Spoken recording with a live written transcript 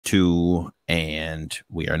2, and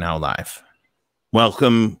we are now live.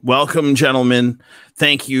 Welcome, gentlemen.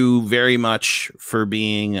 Thank you very much for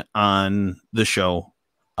being on the show.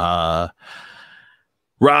 Rob,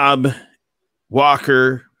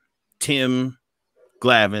 Walker, Tim,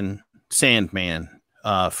 Glavin, Sandman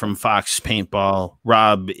from Fox Paintball.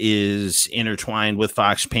 Rob is intertwined with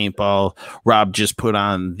Fox Paintball. Rob just put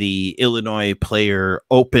on the Illinois Player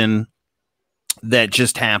Open that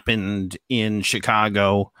just happened in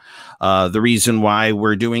Chicago. The reason why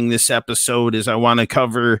we're doing this episode is I want to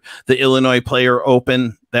cover the Illinois Player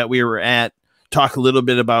Open that we were at, talk a little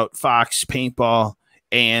bit about Fox Paintball,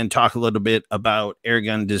 and talk a little bit about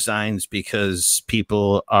Airgun Designs because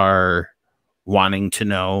people are wanting to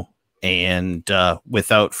know. And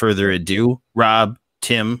without further ado, Rob,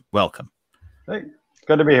 Tim, welcome. Hey,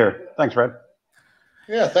 good to be here. Thanks, Brad.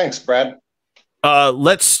 Yeah, thanks, Brad.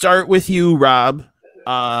 Let's start with you, Rob,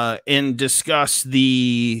 and discuss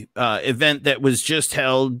the event that was just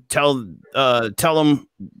held. Tell them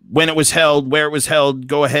when it was held, where it was held.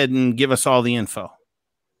 Go ahead and give us all the info.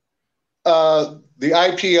 The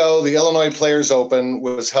IPO, the Illinois Players Open,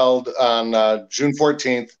 was held on June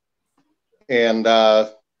 14th, and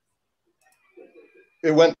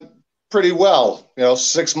it went pretty well.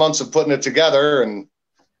 6 months of putting it together and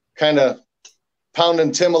kind of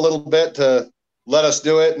pounding Tim a little bit to let us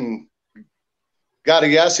do it, and got a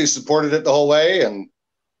yes. He supported it the whole way, and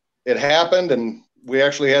it happened. And we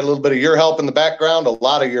actually had a little bit of your help in the background, a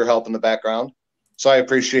lot of your help in the background. So I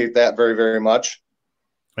appreciate that very, very much.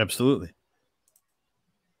 Absolutely.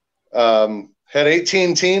 Had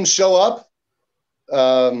 18 teams show up.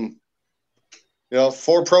 4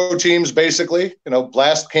 pro teams, basically,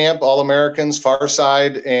 Blast Camp, All-Americans, Far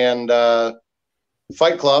Side, and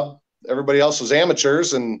Fight Club. Everybody else was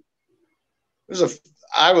amateurs, and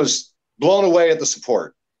I was blown away at the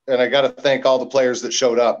support, and I got to thank all the players that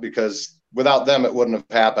showed up because without them, it wouldn't have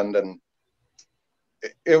happened. And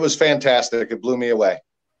it was fantastic. It blew me away.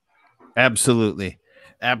 Absolutely.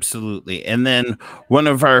 Absolutely. And then one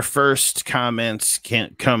of our first comments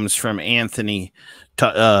comes from Anthony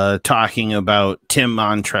talking about Tim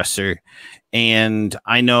Montresor. And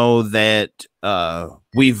I know that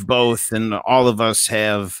we've both, and all of us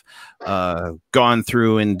have gone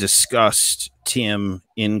through and discussed Tim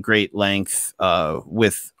in great length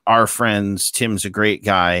with our friends. Tim's a great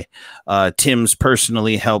guy. Tim's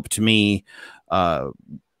personally helped me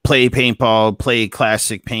play paintball, play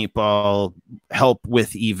classic paintball, help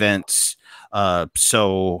with events.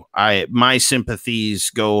 So my sympathies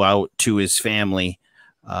go out to his family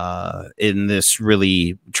in this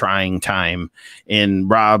really trying time. And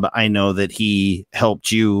Rob, I know that he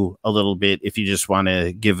helped you a little bit. If you just want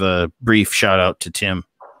to give a brief shout out to Tim.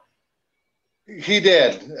 He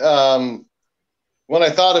did. When I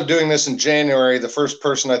thought of doing this in January, the first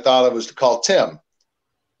person I thought of was to call Tim.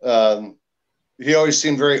 He always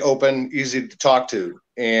seemed very open, easy to talk to,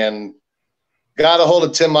 and got a hold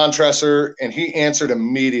of Tim Montresor, and he answered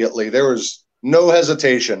immediately. There was no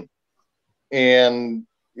hesitation. And,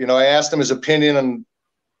 I asked him his opinion on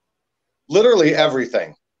literally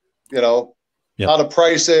everything, how to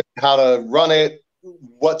price it, how to run it,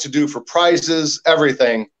 what to do for prizes,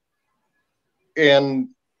 everything. And,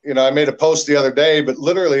 I made a post the other day, but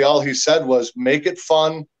literally all he said was make it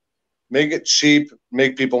fun, make it cheap,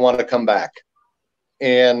 make people want to come back.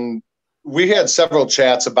 And we had several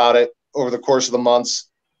chats about it over the course of the months.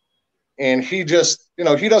 And he just,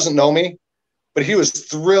 he doesn't know me, but he was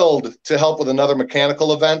thrilled to help with another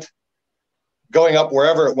mechanical event, going up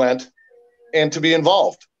wherever it went, and to be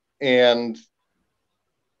involved. And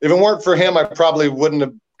if it weren't for him, I probably wouldn't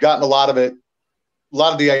have gotten a lot of the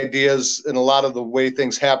ideas and a lot of the way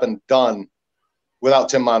things happen done without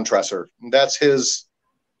Tim Montresor. And that's just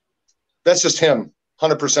him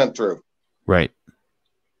 100% through. Right.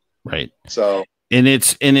 Right. So, and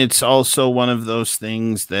it's also one of those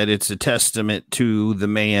things that it's a testament to the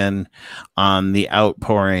man on the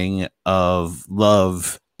outpouring of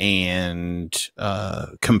love and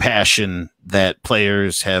compassion that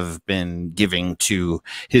players have been giving to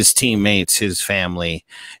his teammates, his family.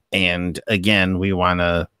 And again, we want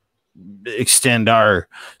to extend our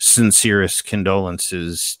sincerest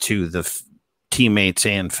condolences to the teammates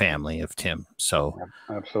and family of Tim. So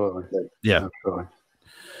absolutely. Yeah. Absolutely.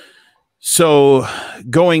 So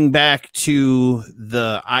going back to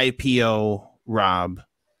the IPO, Rob,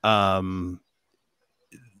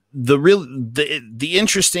 the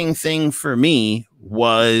interesting thing for me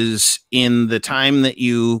was in the time that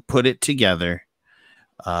you put it together,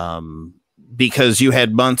 because you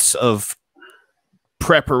had months of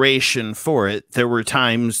preparation for it. There were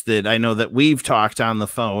times that I know that we've talked on the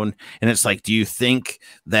phone and it's like, do you think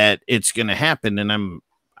that it's going to happen? And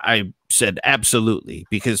I said, absolutely,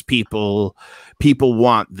 because people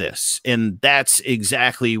want this. And that's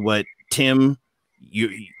exactly what Tim,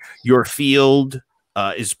 your field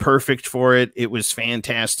is perfect for it. It was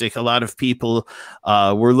fantastic. A lot of people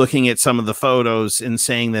were looking at some of the photos and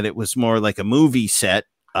saying that it was more like a movie set.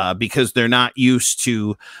 Because they're not used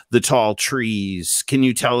to the tall trees. Can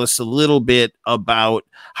you tell us a little bit about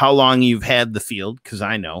how long you've had the field? Because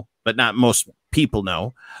I know, but not most people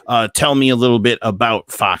know. Tell me a little bit about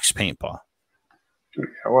Fox Paintball.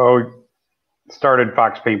 Well, we started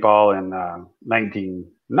Fox Paintball in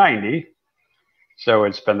 1990, so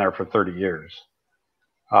it's been there for 30 years.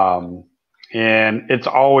 And it's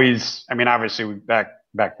always, I mean, obviously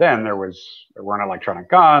back then there weren't electronic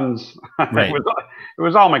guns. Right. it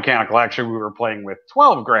was all mechanical. Actually, we were playing with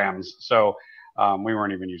 12 grams, so we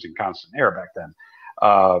weren't even using constant air back then.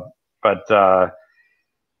 But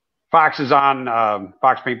Fox is on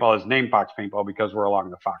Fox Paintball is named Fox Paintball because we're along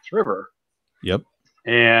the Fox River. Yep.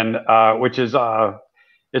 And which is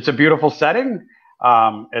it's a beautiful setting.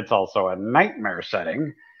 It's also a nightmare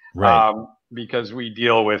setting, right? Because we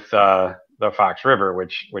deal with the Fox River,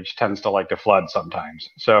 which tends to like to flood sometimes.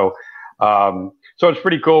 So so it's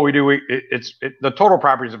pretty cool. The total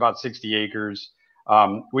property is about 60 acres.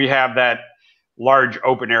 We have that large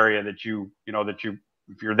open area that if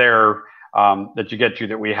you're there, that you get to,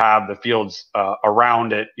 that we have the fields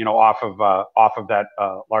around it, off of that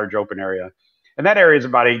large open area. And that area is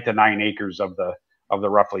about 8 to 9 acres of the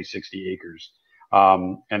roughly 60 acres.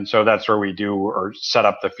 And so that's where we do or set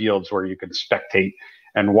up the fields where you can spectate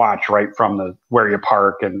and watch right from where you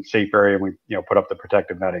park and safe area. And we, put up the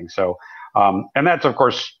protective netting. So, and that's, of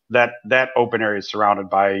course, that open area is surrounded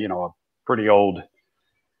by, a pretty old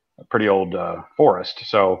forest.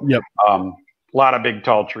 So, yep. A lot of big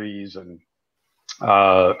tall trees. And,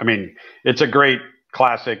 I mean, it's a great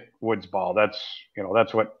classic woods ball. That's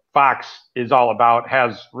what Fox is all about,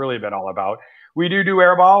 has really been all about. We do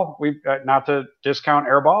airball. We've not to discount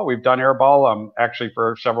airball. We've done airball. Actually,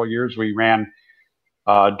 for several years, we ran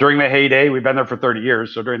during the heyday. We've been there for 30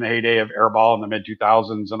 years. So during the heyday of airball in the mid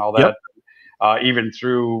 2000s and all that, yep. Even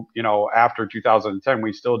through after 2010,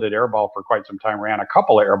 we still did airball for quite some time. Ran a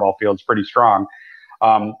couple of airball fields, pretty strong.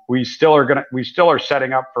 We still are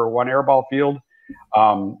setting up for one airball field.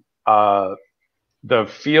 The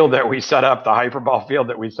field that we set up, the hyperball field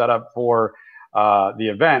that we set up for the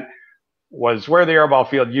event, was where the airball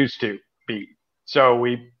field used to be. So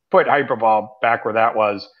we put hyperball back where that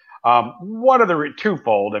was. One of the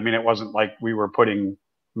twofold. I mean, it wasn't like we were putting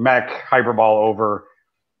mech hyperball over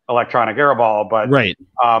electronic airball, but right.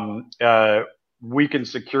 We can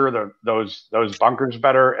secure those bunkers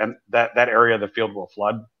better, and that area of the field will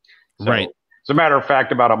flood. So, right. As a matter of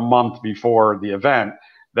fact, about a month before the event,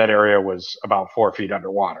 that area was about 4 feet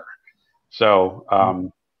underwater. So,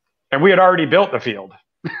 and we had already built the field.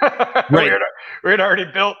 Right. we had already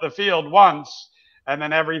built the field once, and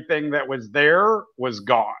then everything that was there was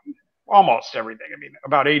gone. Almost everything. I mean,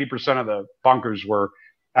 about 80% of the bunkers were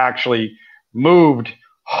actually moved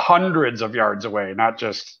hundreds of yards away. Not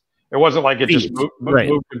just, it wasn't like it just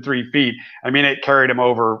moved in 3 feet. I mean, it carried them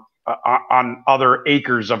over on other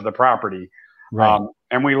acres of the property. Right.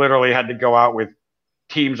 And we literally had to go out with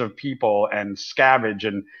teams of people and scavenge,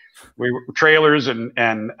 and we were trailers and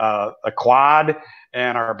a quad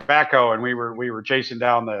and our backhoe, and we were chasing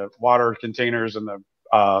down the water containers and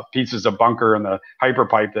the pieces of bunker and the hyper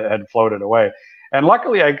pipe that had floated away. And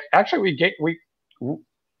luckily,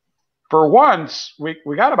 for once we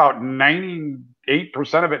got about 98%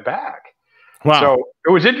 of it back. Wow. So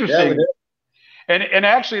it was interesting. Yeah, and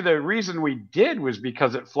actually the reason we did was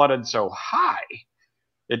because it flooded so high.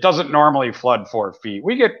 It doesn't normally flood 4 feet.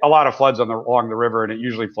 We get a lot of floods along the river, and it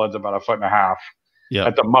usually floods about 1.5 feet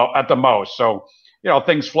at the most. So,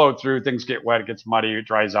 things flow through, things get wet, it gets muddy, it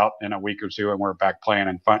dries out in a week or two, and we're back playing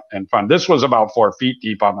and fun. This was about 4 feet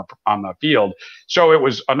deep on the field. So it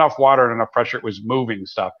was enough water and enough pressure, it was moving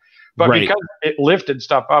stuff. But right. Because it lifted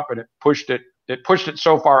stuff up and it pushed it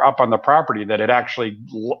so far up on the property that it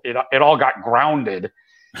all got grounded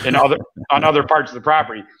on other parts of the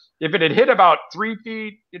property. If it had hit about 3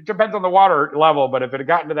 feet, it depends on the water level, but if it had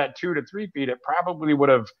gotten to that 2 to 3 feet, it probably would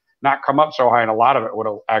have not come up so high, and a lot of it would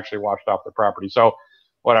have actually washed off the property. So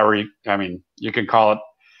whatever, you can call it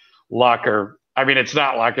luck, or, it's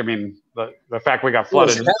not luck. The fact we got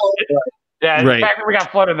flooded. The fact that we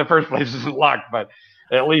got flooded in the first place isn't luck, but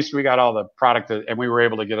at least we got all the product and we were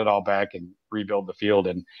able to get it all back and rebuild the field.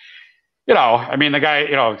 And I mean, the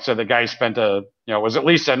guy, so the guy spent it was at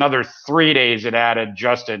least another 3 days it added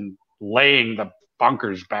just in laying the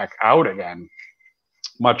bunkers back out again,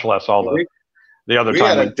 much less all the other time. We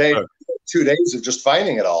had a day, 2 days of just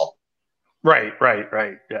finding it all. Right.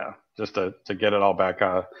 Yeah. Just to get it all back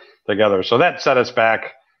together. So that set us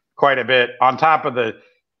back quite a bit on top of the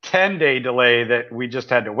 10-day delay that we just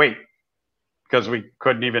had to wait because we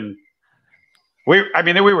couldn't even, we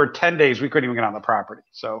were 10 days, we couldn't even get on the property.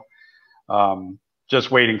 So just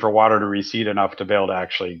waiting for water to recede enough to be able to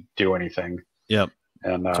actually do anything. Yep.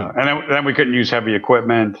 And then we couldn't use heavy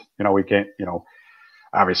equipment. We can't,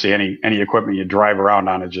 obviously any equipment you drive around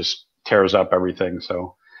on, it just tears up everything.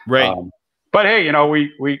 So, right. But hey,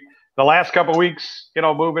 we the last couple of weeks,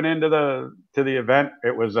 moving into the event,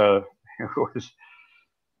 it was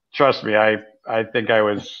trust me, I think I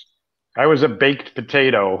was a baked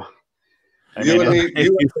potato.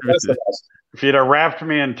 If you'd have wrapped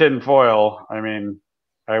me in tin foil,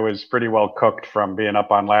 I was pretty well cooked from being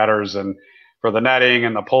up on ladders, and for the netting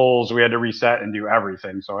and the poles, we had to reset and do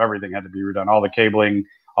everything. So everything had to be redone. All the cabling,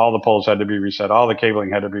 all the poles had to be reset. All the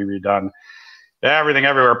cabling had to be redone. Everything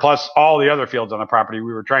everywhere, plus all the other fields on the property.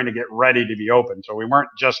 We were trying to get ready to be open. So we weren't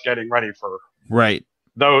just getting ready for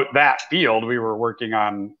that field. We were working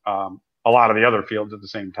on a lot of the other fields at the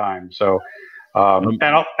same time. So and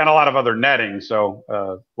a lot of other netting. So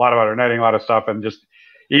a lot of other netting, a lot of stuff, and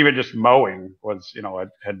even just mowing was, it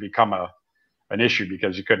had become an issue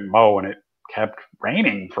because you couldn't mow and it kept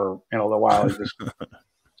raining for a while. It just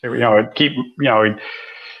it'd keep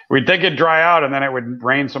we'd think it'd dry out and then it would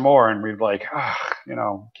rain some more, and we'd like,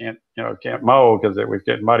 can't mow because it was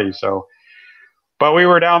getting muddy. So, but we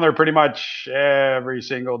were down there pretty much every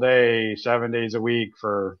single day, 7 days a week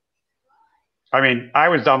I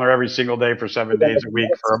was down there every single day for 7 days a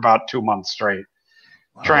week for about 2 months straight,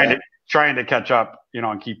 trying to catch up,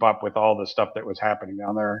 and keep up with all the stuff that was happening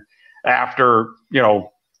down there after,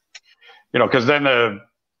 because then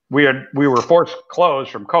we were forced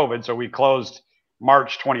closed from COVID. So we closed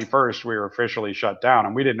March 21st, we were officially shut down,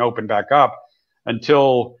 and we didn't open back up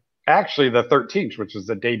until actually the 13th, which was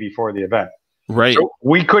the day before the event. Right. So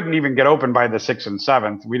we couldn't even get open by the 6th and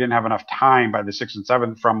 7th. We didn't have enough time by the 6th and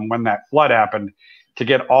 7th from when that flood happened to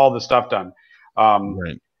get all the stuff done.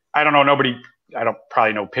 Right. I don't know. I don't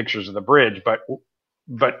probably know pictures of the bridge, but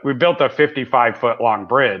we built a 55-foot long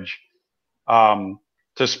bridge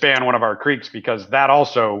to span one of our creeks because that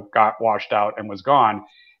also got washed out and was gone.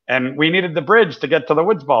 And we needed the bridge to get to the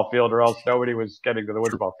woods ball field, or else nobody was getting to the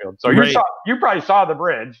woods ball field. So you probably saw the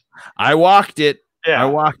bridge. I walked it. Yeah, I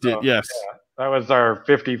walked it. Yes. Yeah. That was our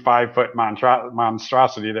 55-foot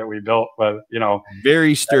monstrosity that we built, but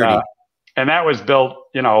very sturdy. And that was built,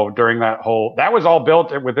 during that was all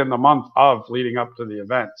built within the month of leading up to the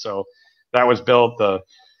event. So that was built.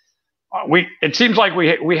 It seems like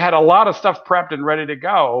we had a lot of stuff prepped and ready to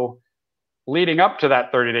go leading up to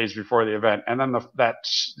that 30 days before the event. And then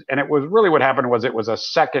and it was really what happened was it was a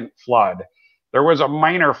second flood. There was a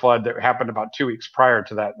minor flood that happened about 2 weeks prior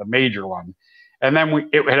to that, the major one. And then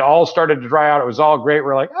it had all started to dry out. It was all great.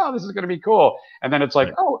 We're like, oh, this is going to be cool. And then it's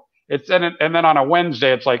like, and then on a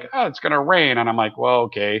Wednesday, it's like, oh, it's going to rain. And I'm like, well,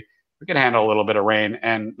 okay, we can handle a little bit of rain.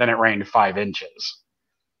 And then it rained 5 inches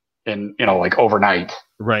in, like overnight.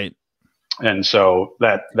 Right. And so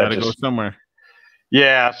that gotta go somewhere.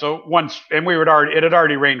 Yeah. So it had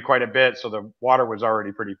already rained quite a bit. So the water was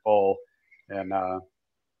already pretty full. And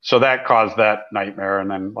so that caused that nightmare. And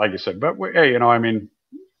then, like I said, but hey,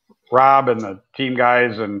 Rob and the team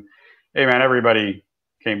guys and, hey man, everybody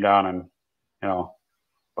came down and,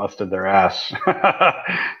 busted their ass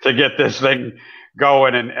to get this thing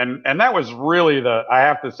going. And that was really I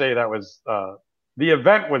have to say that was, the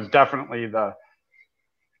event was definitely the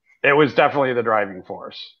driving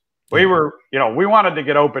force. We were, we wanted to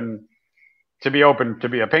get open to be a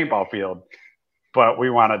paintball field, but we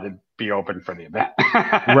wanted to be open for the event.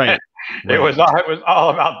 Right. It was all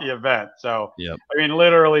about the event. So, yep.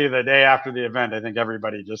 Literally the day after the event, I think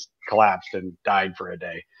everybody just collapsed and died for a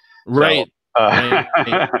day. Right.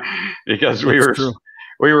 So, because we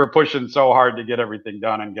were pushing so hard to get everything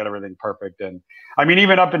done and get everything perfect. And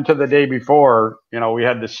even up until the day before, we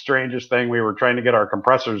had the strangest thing. We were trying to get our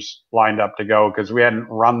compressors lined up to go because we hadn't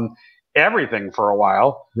run everything for a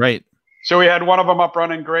while. Right. So we had one of them up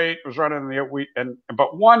running great. It was running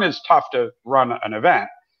but one is tough to run an event.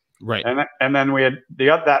 Right. And then we had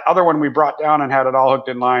that other one we brought down and had it all hooked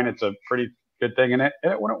in line. It's a pretty good thing in it,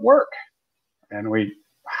 and it wouldn't work. And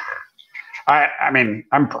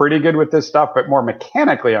I'm pretty good with this stuff, but more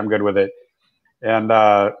mechanically, I'm good with it. And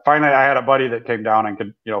finally, I had a buddy that came down and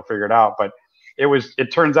could, figure it out. But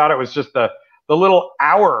it turns out it was just the little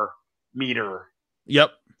hour meter.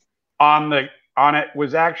 Yep. On it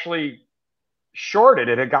was actually shorted.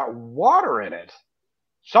 It had got water in it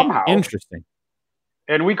somehow. Interesting.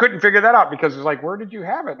 And we couldn't figure that out because it's like, where did you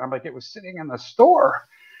have it? And I'm like, it was sitting in the store.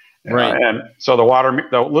 Right. And so the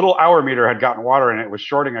little hour meter had gotten water in it, was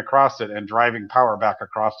shorting across it and driving power back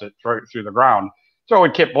across it through the ground. So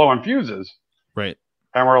it kept blowing fuses. Right.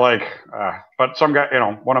 And we're like, but some guy,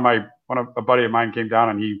 a buddy of mine came down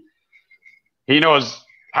and he knows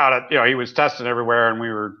how to, he was testing everywhere, and we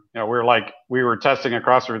were testing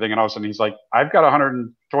across everything, and all of a sudden he's like, I've got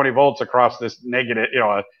 120 volts across this negative,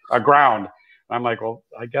 a ground. And I'm like, well,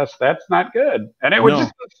 I guess that's not good. And it was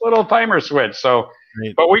just this little timer switch. So,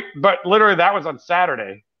 right. but literally that was on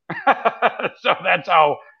Saturday. So that's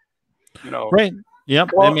how, right.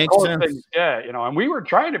 Yep. That makes sense. Things, yeah. And we were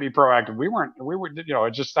trying to be proactive. We were,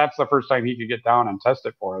 that's the first time he could get down and test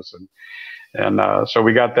it for us. And so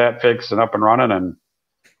we got that fixed and up and running, and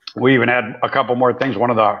we even had a couple more things. One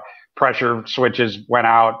of the pressure switches went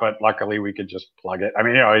out, but luckily we could just plug it. I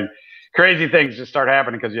mean, crazy things just start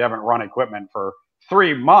happening because you haven't run equipment for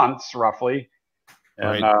 3 months roughly,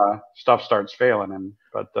 and stuff starts failing.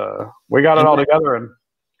 But we got it all together, and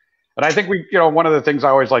I think we, one of the things I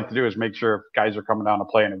always like to do is make sure if guys are coming down to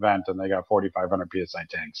play an event and they got 4,500 PSI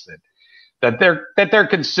tanks that they're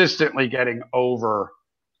consistently getting over,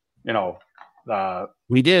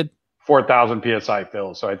 we did 4,000 PSI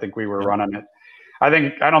fills. So I think we were running it. I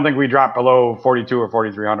don't think we dropped below 42 or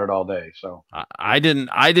 4,300 all day. So I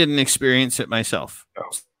didn't experience it myself. Oh.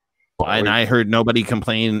 I heard nobody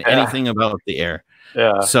complain anything about the air.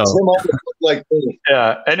 Yeah. So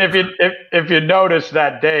yeah. And if you notice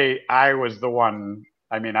that day, I was the one.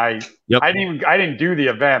 I mean, I didn't do the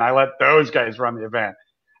event. I let those guys run the event.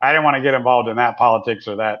 I didn't want to get involved in that politics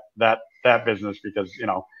or that business because,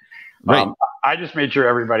 right. I just made sure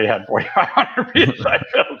everybody had 4,500 PSI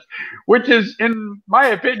fills, which is, in my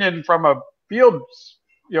opinion, from a field,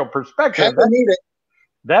 perspective,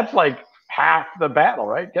 that's like half the battle,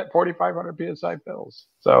 right? Get 4,500 PSI fills.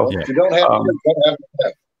 So if you don't have,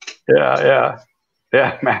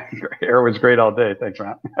 yeah, man, air was great all day. Thanks,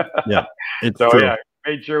 Matt. Yeah. So true. Yeah,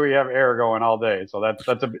 made sure we have air going all day. So it's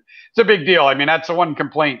a big deal. I mean, that's the one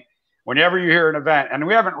complaint. Whenever you hear an event, and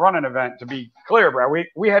we haven't run an event, to be clear, Brad,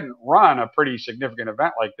 we hadn't run a pretty significant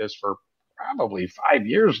event like this for probably 5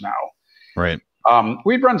 years now. Right.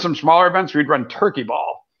 We'd run some smaller events. We'd run Turkey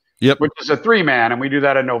Ball, which is a 3-man, and we do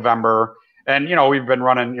that in November. And, we've been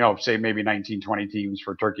running, say maybe 19, 20 teams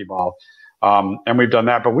for Turkey Ball. And we've done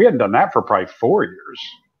that, but we hadn't done that for probably 4 years,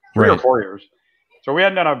 3 or 4 years. So we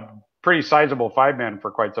hadn't done a pretty sizable 5-man for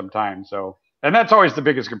quite some time. So, and that's always the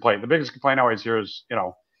biggest complaint. The biggest complaint I always hear is,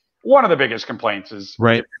 one of the biggest complaints is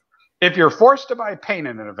if you're forced to buy paint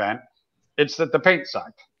in an event, it's that the paint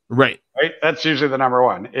sucked. Right. That's usually the number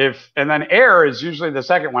one. And then air is usually the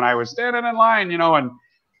second one. I was standing in line, and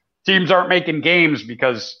teams aren't making games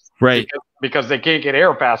because they can't get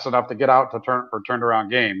air fast enough to get out to turned around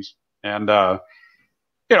games. And and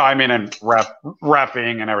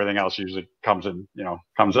reffing and everything else usually comes up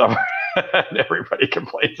and everybody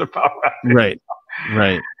complains about reffing.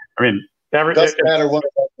 Right. I mean, doesn't matter what.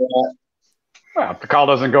 Well, if the call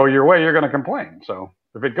doesn't go your way, you're going to complain. So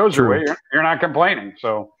if it goes your way, you're not complaining.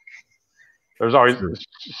 So there's always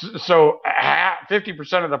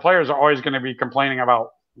 50% of the players are always going to be complaining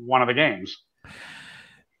about one of the games.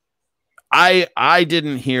 I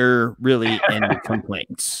didn't hear really any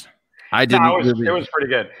complaints. I didn't. No, it was pretty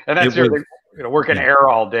good. And that's working air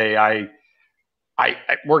all day. I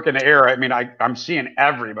work in the air. I mean, I'm seeing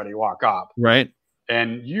everybody walk up. Right.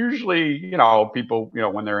 And usually, people,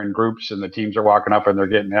 when they're in groups and the teams are walking up and they're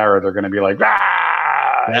getting air, they're going to be like,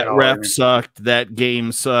 that ref sucked, that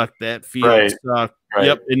game sucked, that field sucked. Right.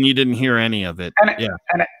 Yep. And you didn't hear any of it. And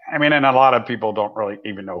a lot of people don't really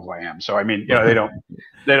even know who I am. So, I mean, they don't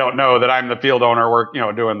know that I'm the field owner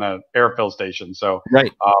doing the air fill station. So,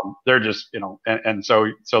 they're just, and so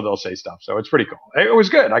they'll say stuff. So it's pretty cool. It was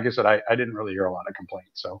good. Like I said, I didn't really hear a lot of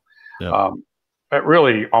complaints. So, but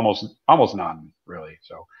really almost none really.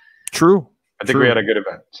 So true. I think we had a good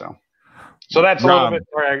event. So that's Rob, a little bit.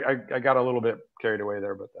 Sorry, I got a little bit carried away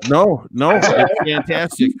there, but no, it's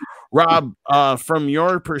fantastic. Rob, from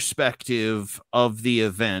your perspective of the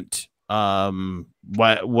event,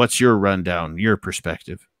 what's your rundown? Your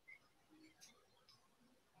perspective?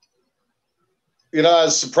 I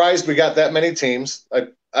was surprised we got that many teams.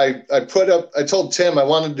 I told Tim I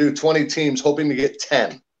wanted to do 20 teams, hoping to get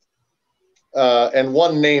 10. And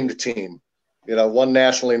one named team, one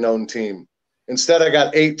nationally known team. Instead, I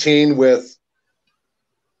got 18 with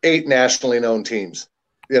 8 nationally known teams,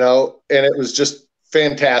 and it was just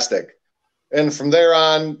fantastic. And from there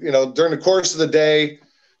on, you know, during the course of the day,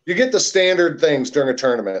 you get the standard things during a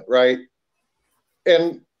tournament, right?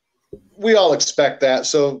 And we all expect that.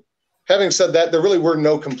 So having said that, there really were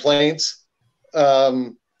no complaints.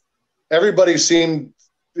 Everybody seemed,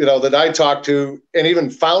 you know, that I talked to and even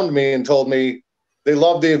found me and told me they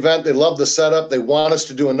love the event. They love the setup. They want us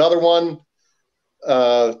to do another one.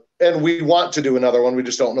 And we want to do another one. We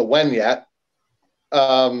just don't know when yet.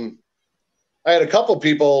 I had a couple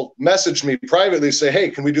people message me privately, say,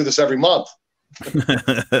 "Hey, can we do this every month?"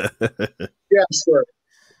 Yeah, sure.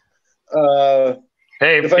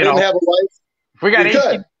 Hey, if I didn't have a life, if we got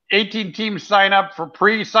 18 teams sign up for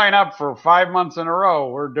sign up for 5 months in a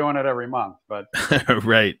row, we're doing it every month. But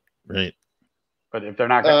right. But if they're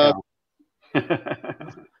not going to,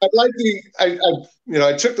 I'd like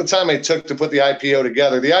I took the time I took to put the IPO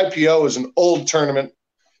together. The IPO is an old tournament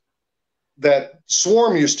that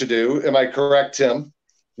Swarm used to do. Am I correct, Tim?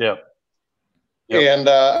 Yep. And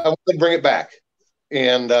I want to bring it back.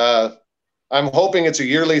 And I'm hoping it's a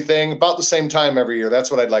yearly thing, about the same time every year.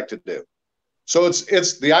 That's what I'd like to do. So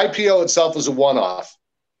it's the IPO itself is a one-off.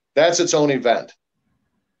 That's its own event.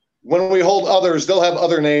 When we hold others, they'll have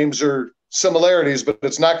other names or similarities, but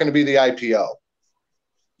it's not going to be the IPO.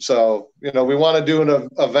 So, you know, we want to do an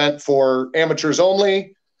event for amateurs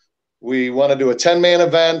only. We want to do a 10-man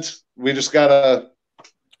event. We just got to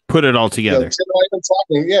put it all together.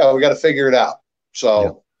 We got to figure it out.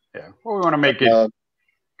 So, yeah. Well, we want to make it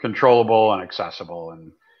controllable and accessible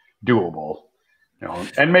and doable, you know,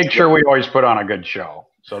 and make sure we always put on a good show.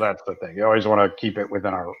 So that's the thing. You always want to keep it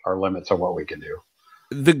within our limits of what we can do.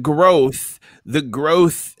 The growth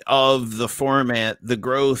of the format, the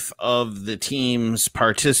growth of the teams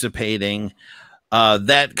participating,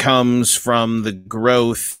 that comes from the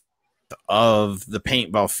growth of the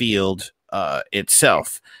paintball field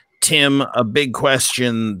itself. Tim, a big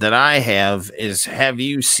question that I have is, have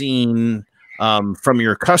you seen from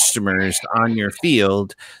your customers on your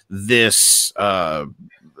field this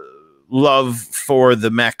love for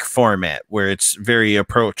the mech format where it's very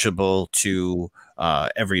approachable to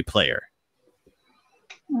every player?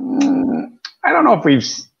 I don't know if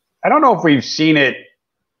we've seen it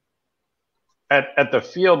at the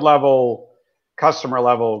field level, customer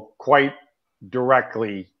level quite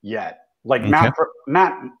directly yet. Like not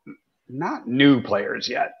new players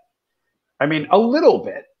yet. I mean, a little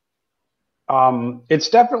bit. It's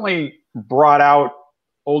definitely brought out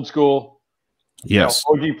old school, yes,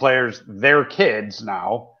 OG players, their kids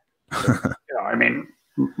now. I mean,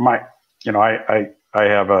 I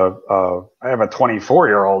have a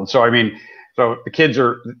 24-year-old. So, I mean, so the kids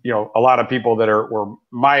are, a lot of people that were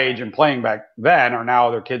my age and playing back then are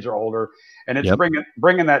now, their kids are older, and it's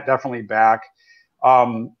bringing that definitely back.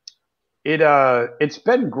 It's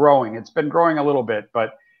been growing. It's been growing a little bit,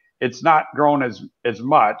 but it's not grown as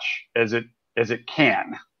much as it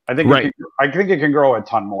can. I think it can grow a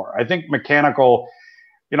ton more. I think mechanical,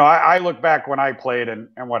 I look back when I played and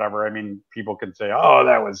whatever. I mean, people can say, oh,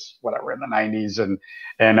 that was whatever in the 90s and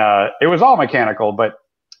it was all mechanical, but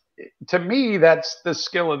to me, that's the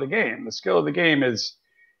skill of the game. The skill of the game is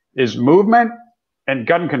movement and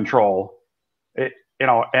gun control.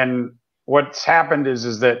 And what's happened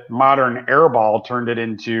is that modern airball turned it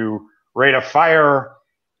into rate of fire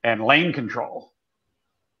and lane control.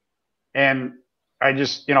 And I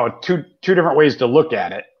just, two different ways to look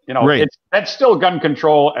at it. That's still gun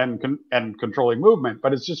control and controlling movement,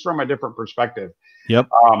 but it's just from a different perspective. Yep.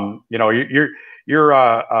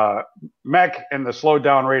 Your mech and the slowed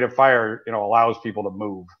down rate of fire, allows people to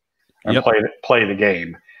move and play the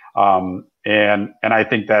game. And I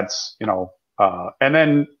think that's, and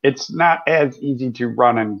then it's not as easy to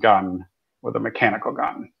run and gun with a mechanical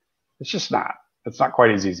gun. It's just not. It's not quite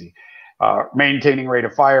as easy. Maintaining rate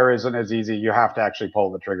of fire isn't as easy. You have to actually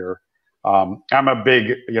pull the trigger. I'm a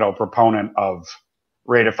big, proponent of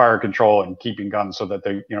rate of fire control and keeping guns so that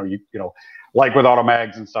they, like with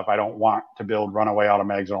automags and stuff, I don't want to build runaway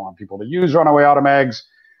automags. I don't want people to use runaway automags.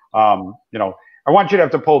 I want you to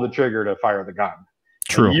have to pull the trigger to fire the gun.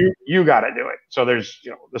 True. You got to do it. So there's,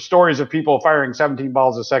 the stories of people firing 17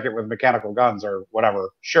 balls a second with mechanical guns or whatever.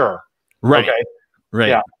 Sure. Right. Okay. Right.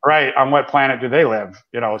 Yeah. Right. On what planet do they live?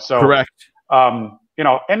 So correct. And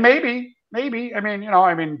maybe, I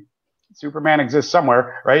mean, Superman exists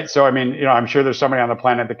somewhere, right? So, I mean, I'm sure there's somebody on the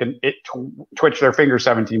planet that can twitch their finger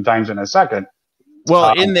 17 times in a second.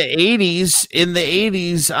 Well, in the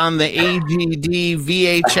 80s on the AGD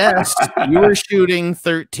VHS, you were shooting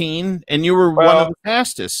 13 and you were one of the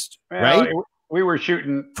fastest, right? We were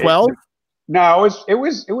shooting 12. No, it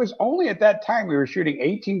was only at that time we were shooting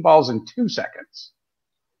 18 balls in 2 seconds.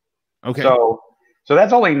 Okay. So So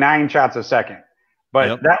that's only 9 shots a second.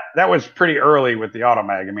 But that was pretty early with the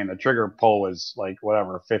automag. I mean, the trigger pull was like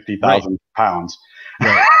whatever, 50,000 pounds.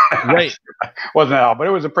 Right. Wasn't that all, but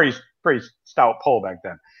it was a pretty stout pull back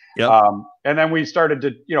then. And then we started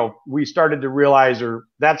to realize, or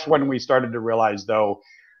that's when we started to realize though,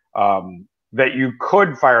 that you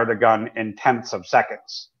could fire the gun in tenths of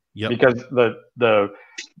seconds. Because the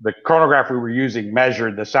chronograph we were using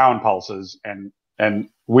measured the sound pulses, and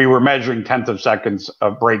we were measuring tenths of seconds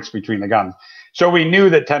of breaks between the guns. So we knew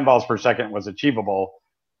that 10 balls per second was achievable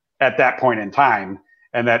at that point in time,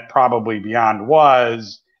 and that probably beyond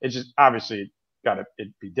was. It's just obviously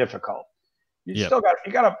it'd be difficult. Still got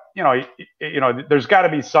to there's got to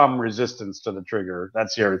be some resistance to the trigger.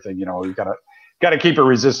 That's the other thing. You got to keep a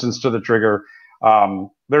resistance to the trigger.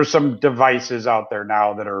 There's some devices out there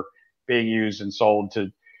now that are being used and sold to,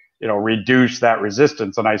 reduce that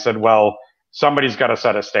resistance. And I said, well, somebody's got to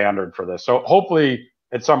set a standard for this. So hopefully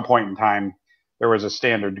at some point in time, there was a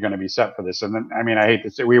standard going to be set for this. And then, I mean, I hate to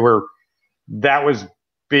say that was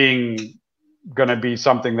going to be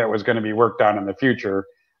something that was going to be worked on in the future.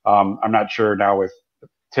 I'm not sure now with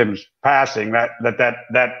Tim's passing that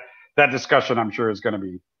discussion, I'm sure, is going to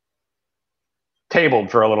be tabled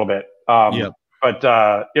for a little bit. But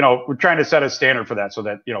we're trying to set a standard for that, so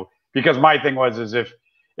that, because my thing is if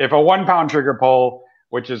a 1 pound trigger pull,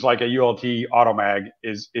 which is like a ULT automag,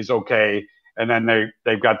 is okay, and then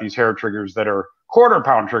they've got these hair triggers that are 1/4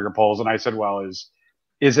 pound trigger pulls, and I said, well, is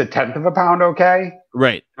 1/10 of a pound okay?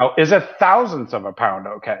 Right. Is 1/1000th of a pound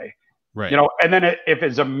okay? Right. And then if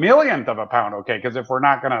it's 1/1,000,000th of a pound, okay, because if we're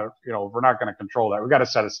not gonna control that, we got to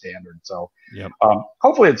set a standard. So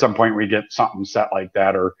hopefully at some point we get something set like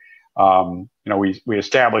that, or we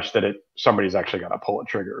establish that somebody's actually got to pull a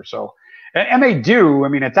trigger. So, and they do. I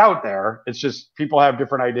mean, it's out there. It's just people have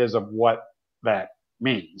different ideas of what that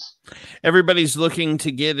means. Everybody's looking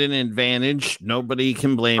to get an advantage. Nobody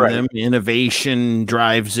can blame them. Innovation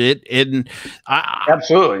drives it. And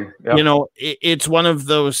absolutely. It's one of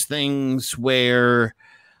those things where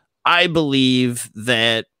I believe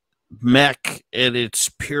that mech at its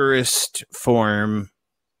purest form,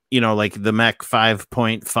 like the mech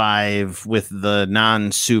 5.5 with the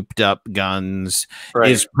non-souped up guns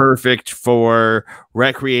is perfect for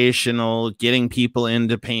recreational, getting people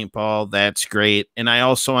into paintball. That's great. And I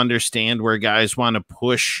also understand where guys want to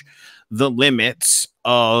push the limits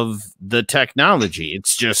of the technology.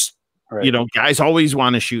 It's just, guys always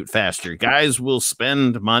want to shoot faster. Guys will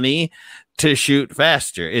spend money to shoot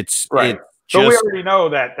faster. It's right. So we already know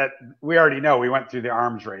that we went through the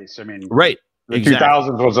arms race. I mean, the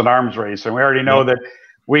 2000s was an arms race, and we already know that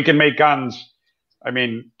we can make guns,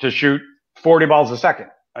 to shoot 40 balls a second.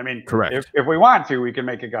 Correct. If we want to, we can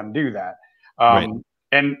make a gun do that.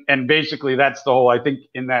 And basically that's the whole, I think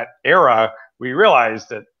in that era, we realized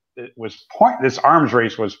that this arms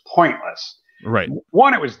race was pointless. Right.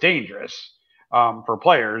 One, it was dangerous for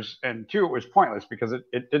players, and 2, it was pointless because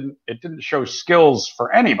it didn't show skills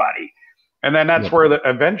for anybody. And then that's where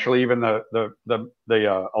eventually even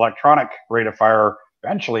the electronic rate of fire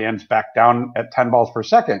eventually ends back down at 10 balls per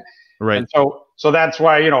second. Right. And so that's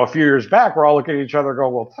why, a few years back, we're all looking at each other and go,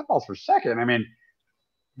 well, 10 balls per second.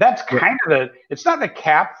 That's kind of it's not the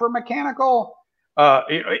cap for mechanical.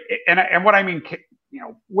 And what I mean,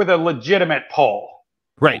 with a legitimate pull.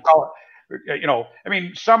 Right. We'll call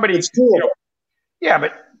it, somebody, it's cool.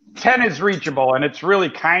 But 10 is reachable, and it's really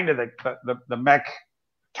kind of the mech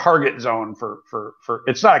target zone for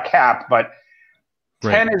it's not a cap, but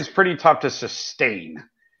 10 is pretty tough to sustain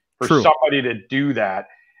for somebody to do that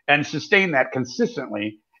and sustain that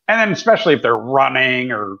consistently. And then especially if they're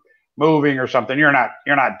running or moving or something, you're not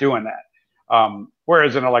doing that.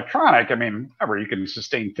 Whereas in electronic, whatever, you can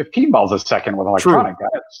sustain 15 balls a second with electronic.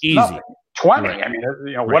 That's easy. Nothing. 20.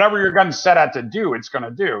 Whatever your gun's set out to do, it's going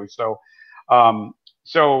to do. So,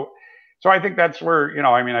 so I think that's where,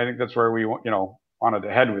 I think that's where we, wanted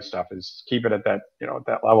to head with stuff, is keep it at that, at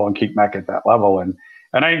that level, and keep mech at that level. And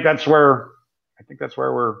I think that's where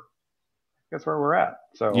we're at.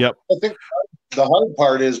 So, I think the hard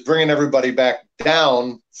part is bringing everybody back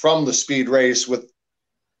down from the speed race with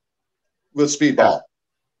speedball.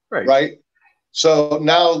 Right. So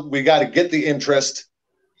now we got to get the interest.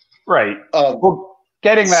 Right.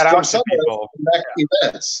 Getting that out to people.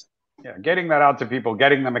 Events. Getting that out to people,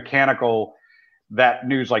 getting the mechanical, that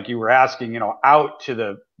news, like you were asking, out to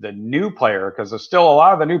the new player, because there's still a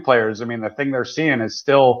lot of the new players. The thing they're seeing is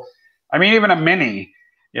still, even a mini,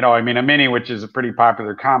 a mini, which is a pretty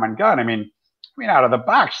popular common gun. Out of the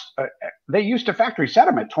box, they used to factory set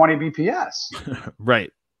them at 20 BPS.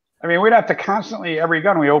 Right. I mean, we'd have to constantly, every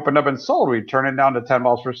gun we opened up and sold, we'd turn it down to 10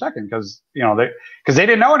 balls per second because, you know, they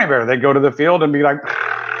didn't know any better. They'd go to the field and be like,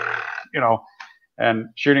 you know, and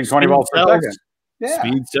shooting 20 balls per second. Yeah.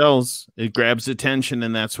 Speed sells. It grabs attention,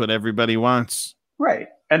 and that's what everybody wants. Right.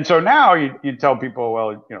 And so now you tell people,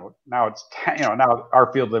 well, you know, now it's 10, you know, now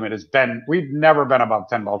our field limit has been, we've never been above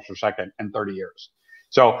 10 balls per second in 30 years.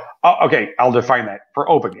 So, okay, I'll define that for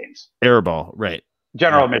open games. Airball, right.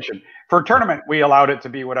 General admission. For tournament, we allowed it to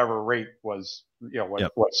be whatever rate was, you know,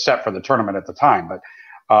 what set for the tournament at the time.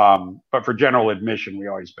 But for general admission, we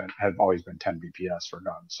have always been 10 BPS for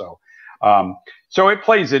guns. So, so it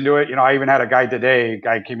plays into it. You know, I even had a guy today. A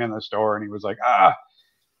guy came in the store and he was like,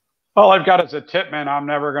 all I've got is a Tippmann. I'm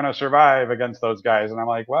never going to survive against those guys. And I'm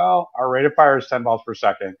like, well, our rate of fire is 10 balls per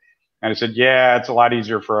second. And I said, yeah, it's a lot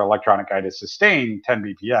easier for an electronic guy to sustain 10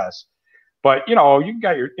 BPS. But, you know, you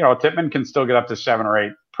got your, you know, Tippmann can still get up to 7 or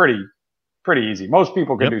 8 pretty easy. Most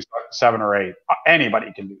people can do 7 or 8.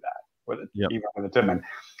 Anybody can do that with it, even with a Tippmann.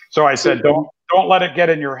 So I said, don't let it get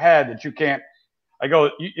in your head that you can't. I go,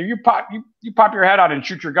 you pop your head out and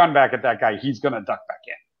shoot your gun back at that guy, he's going to duck back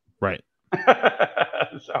in. Right.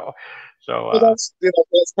 So well, that's, you know,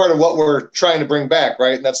 that's part of what we're trying to bring back,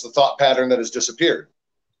 right? And that's the thought pattern that has disappeared.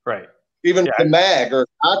 Right. Even the mag or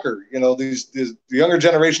cocker, you know, the younger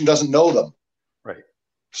generation doesn't know them. Right.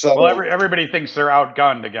 So well, everybody thinks they're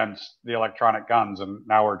outgunned against the electronic guns, and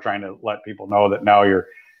now we're trying to let people know that no, you're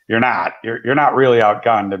not. You're not really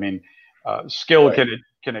outgunned. I mean, skill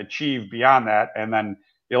can achieve beyond that, and then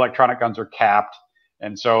the electronic guns are capped,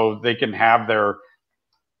 and so they can have their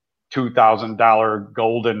 $2,000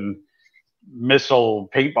 golden missile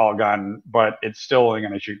paintball gun, but it's still only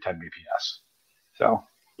going to shoot 10 BPS. So.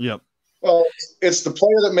 Yep. Well, it's the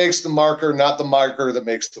player that makes the marker, not the marker that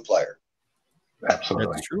makes the player.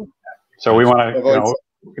 Absolutely. That's true. So we want to, you know,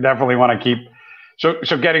 we definitely want to keep,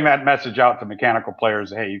 so getting that message out to mechanical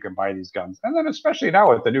players, hey, you can buy these guns. And then especially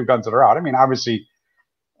now with the new guns that are out. I mean, obviously,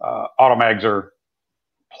 automags are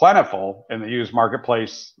plentiful in the used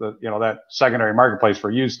marketplace, you know, that secondary marketplace for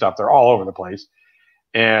used stuff. They're all over the place.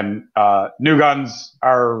 And new guns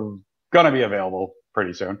are going to be available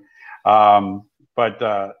pretty soon. But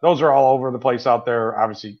those are all over the place out there.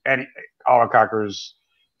 Obviously, any autocockers,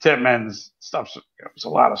 Tippmanns, stuff. You know, there's a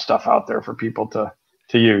lot of stuff out there for people to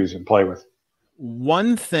use and play with.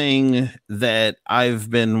 One thing that I've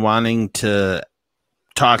been wanting to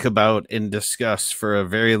talk about and discuss for a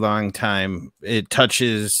very long time, it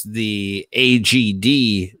touches the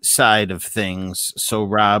AGD side of things. So,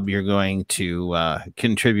 Rob, you're going to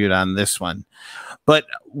contribute on this one. But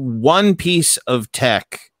one piece of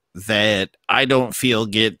tech that I don't feel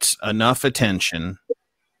gets enough attention.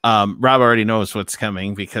 Rob already knows what's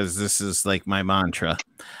coming because this is like my mantra.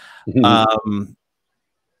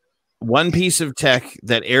 One piece of tech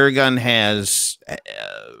that Airgun has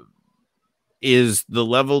is the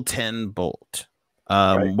level 10 bolt.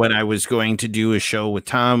 When I was going to do a show with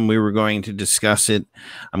Tom, we were going to discuss it.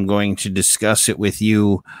 I'm going to discuss it with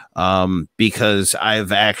you because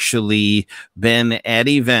I've actually been at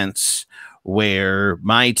events where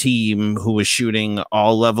my team, who was shooting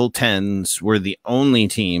all level 10s, were the only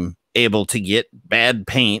team able to get bad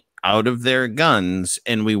paint out of their guns,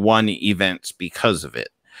 and we won events because of it.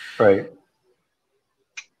 Right.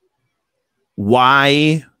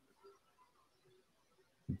 Why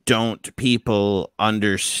don't people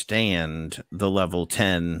understand the level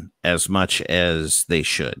 10 as much as they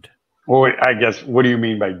should? Well, I guess, what do you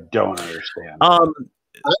mean by don't understand?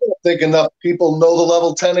 I don't think enough people know the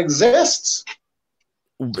level 10 exists.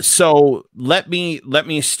 So let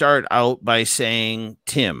me start out by saying,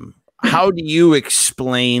 Tim, how do you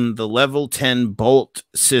explain the level 10 bolt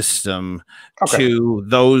system to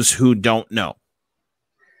those who don't know?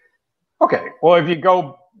 Okay. Well, if you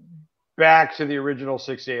go back to the original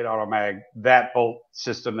 68 Automag, that bolt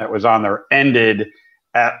system that was on there ended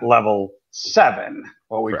at level 7,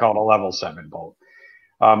 what we call a level 7 bolt.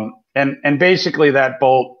 And basically that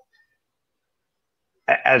bolt,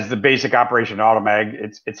 as the basic operation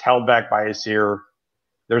Automag, it's held back by a sear.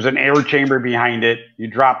 There's an air chamber behind it. You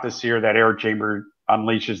drop the sear, that air chamber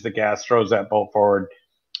unleashes the gas, throws that bolt forward,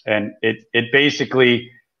 and it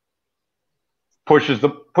basically pushes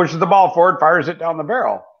the ball forward, fires it down the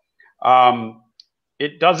barrel.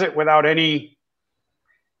 It does it without any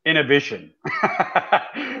inhibition.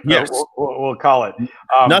 Yes, we'll call it.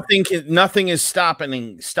 Nothing is stopping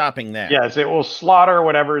that. Yes, it will slaughter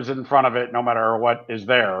whatever is in front of it, no matter what is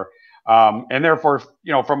there. And therefore,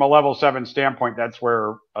 you know, from a level 7 standpoint, that's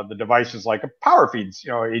where the devices like power feeds. You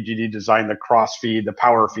know, AGD designed the cross feed, the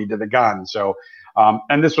power feed to the gun. So,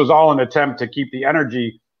 and this was all an attempt to keep the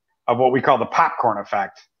energy of what we call the popcorn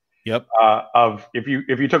effect Yep. Of if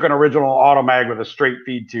you took an original auto mag with a straight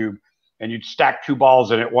feed tube and you'd stack 2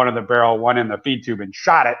 balls in it, one in the barrel, one in the feed tube, and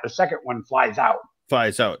shot it, the second one flies out.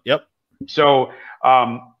 Flies out. Yep. So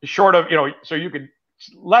short of, so you could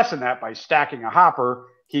lessen that by stacking a hopper,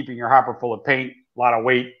 keeping your hopper full of paint, a lot of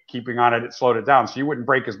weight, keeping on it, it slowed it down. So you wouldn't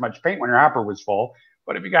break as much paint when your hopper was full.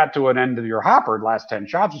 But if you got to an end of your hopper, last 10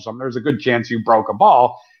 shots or something, there's a good chance you broke a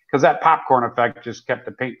ball because that popcorn effect just kept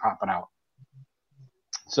the paint popping out.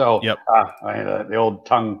 So yep. The old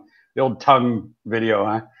tongue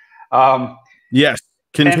video, huh? Yes.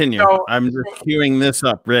 Continue. So, I'm just queuing this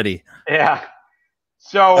up. Ready. Yeah.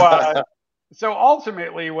 So so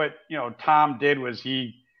ultimately, what Tom did was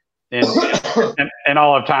he, and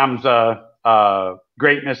all of Tom's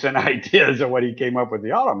greatness and ideas of what he came up with the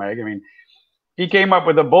Automag. I mean, he came up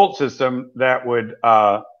with a bolt system that would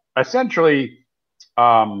essentially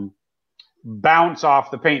bounce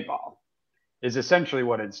off the paintball. Is essentially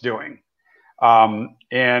what it's doing,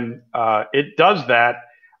 and it does that.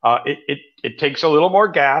 It takes a little more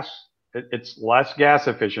gas. It's less gas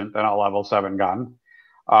efficient than a level 7 gun,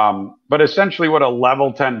 but essentially what a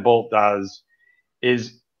level 10 bolt does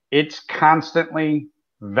is it's constantly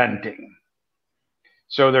venting.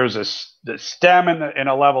 So there's the stem in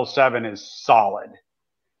a level 7 is solid.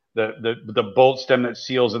 The bolt stem that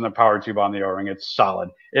seals in the power tube on the O-ring, it's solid.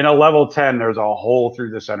 In a level 10, there's a hole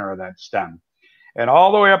through the center of that stem. And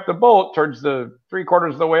all the way up the bolt, towards the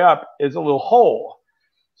 3/4 of the way up, is a little hole.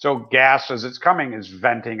 So gas, as it's coming, is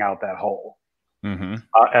venting out that hole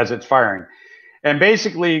as it's firing. And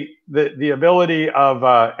basically, the ability of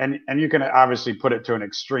and you can obviously put it to an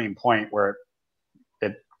extreme point where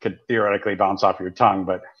it could theoretically bounce off your tongue,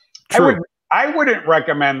 but I wouldn't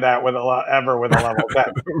recommend that with a level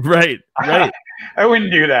 10. Right. I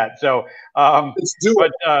wouldn't do that. So, let's do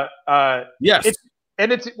it. Yes.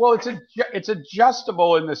 It's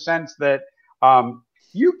adjustable in the sense that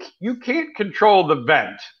you can't control the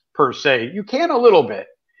vent per se. You can a little bit.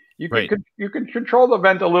 You can control the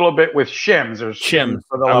vent a little bit with shims. There's shims.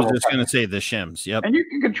 I was just going to say the shims. Yep. And you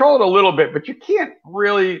can control it a little bit, but you can't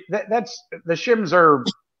really. The shims are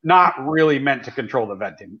not really meant to control the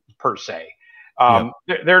venting per se. The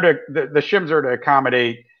shims are to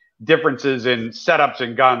accommodate differences in setups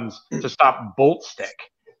and guns to stop bolt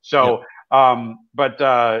stick. So. But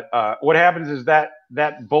what happens is that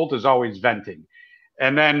bolt is always venting,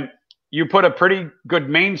 and then you put a pretty good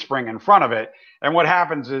mainspring in front of it. And what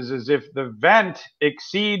happens is if the vent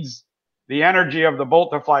exceeds the energy of the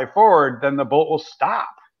bolt to fly forward, then the bolt will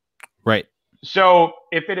stop. Right. So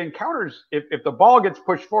if it encounters, if the ball gets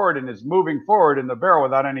pushed forward and is moving forward in the barrel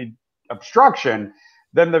without any obstruction,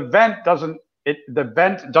 then the vent doesn't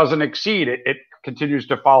exceed it. It continues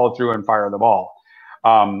to follow through and fire the ball.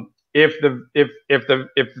 If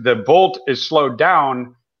the bolt is slowed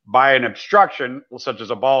down by an obstruction, such as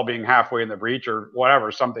a ball being halfway in the breech or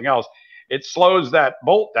whatever, something else, it slows that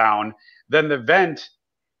bolt down. Then the vent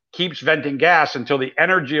keeps venting gas until the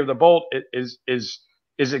energy of the bolt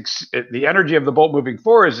the energy of the bolt moving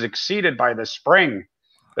forward is exceeded by the spring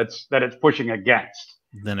that it's pushing against.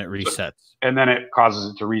 Then it resets, and then it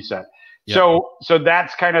causes it to reset. Yep. So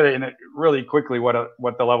that's kind of really quickly what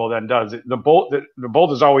the level then does. The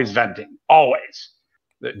bolt is always venting, always.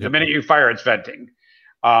 The minute you fire, it's venting.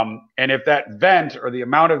 And if that vent or the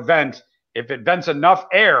amount of vent, if it vents enough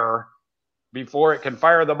air before it can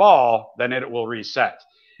fire the ball, then it will reset.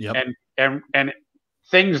 Yep. And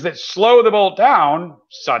things that slow the bolt down,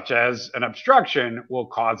 such as an obstruction, will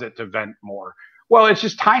cause it to vent more. Well, it's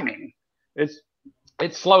just timing. It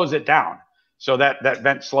slows it down. So that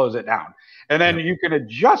vent slows it down. And then you can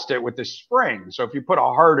adjust it with the spring. So if you put a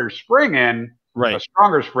harder spring in, a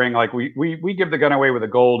stronger spring, like we give the gun away with a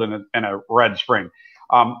gold and a red spring.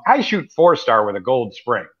 I shoot 4-star with a gold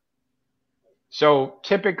spring. So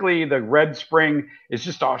typically the red spring is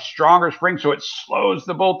just a stronger spring. So it slows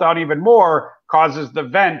the bolt down even more, causes the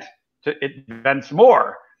vent it vents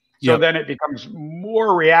more. So then it becomes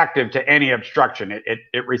more reactive to any obstruction. It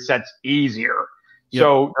resets easier.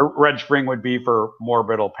 So a red spring would be for more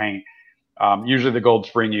brittle paint. Usually the gold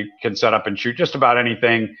spring you can set up and shoot just about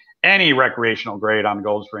anything. Any recreational grade on the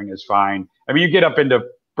gold spring is fine. I mean, you get up into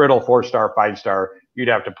brittle 4-star, 5-star, you'd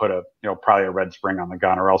have to put probably a red spring on the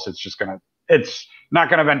gun, or else it's not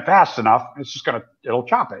gonna vent fast enough. It'll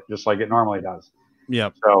chop it just like it normally does.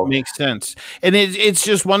 Yeah, so makes sense. And it's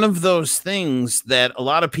just one of those things that a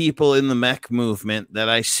lot of people in the mech movement that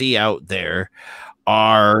I see out there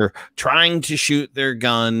are trying to shoot their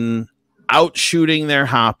gun, out shooting their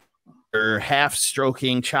hopper, half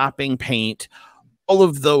stroking, chopping paint, all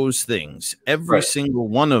of those things, every single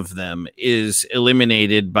one of them is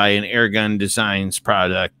eliminated by an Airgun Designs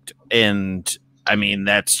product. And I mean,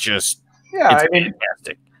 that's just, I mean,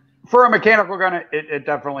 fantastic. For a mechanical gun, it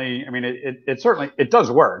definitely, I mean, it certainly, it does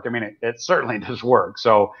work. I mean, it certainly does work.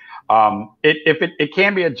 So it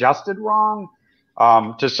can be adjusted wrong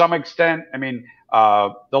to some extent. I mean,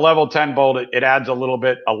 the level 10 bolt, it adds a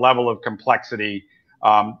level of complexity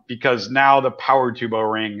because now the power tube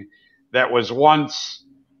O-ring that was once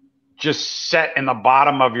just set in the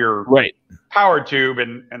bottom of your power tube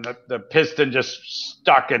and the piston just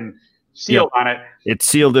stuck and sealed on it. It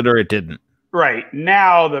sealed it or it didn't. Right.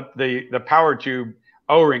 Now the power tube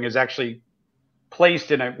O-ring is actually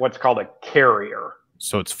placed in what's called a carrier.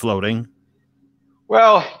 So it's floating?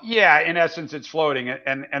 Well, yeah, in essence it's floating,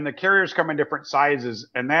 and the carriers come in different sizes,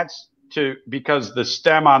 and that's because the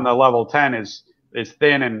stem on the level 10 is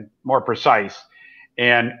thin and more precise,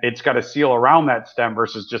 and it's got a seal around that stem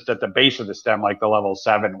versus just at the base of the stem like the level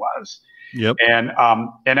 7 was. Yep. And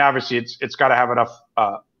obviously it's got to have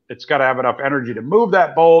enough energy to move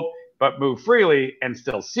that bolt, but move freely and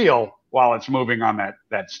still seal while it's moving on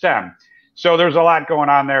that stem. So there's a lot going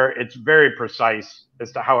on there. It's very precise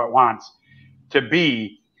as to how it wants to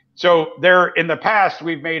be. So in the past,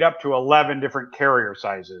 we've made up to 11 different carrier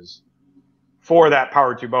sizes for that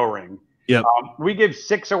power tube O-ring. Yep. We give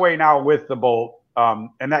 6 away now with the bolt,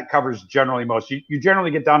 and that covers generally most. You generally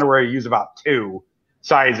get down to where you use about 2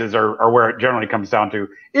 sizes or where it generally comes down to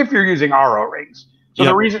if you're using our O-rings. So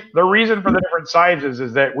the reason for the different sizes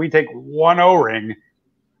is that we take one O-ring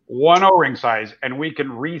size, and we can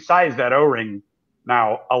resize that O-ring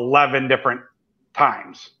now 11 different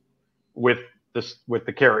times with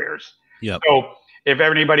the carriers. Yep. So if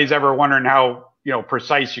anybody's ever wondering how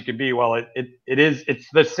precise you can be, well, it's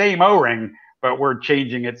the same O-ring, but we're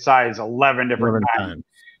changing its size 11 different times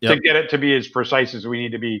to get it to be as precise as we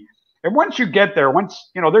need to be. And once you get there,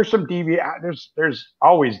 there's some there's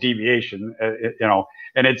always deviation,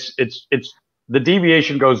 and it's the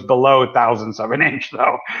deviation goes below thousandths of an inch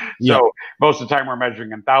though. Yep. So most of the time we're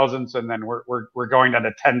measuring in thousandths, and then we're going down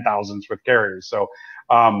to 10 thousandths with carriers. So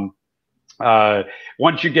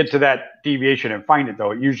once you get to that deviation and find it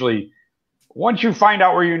though, once you find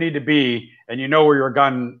out where you need to be and you know where your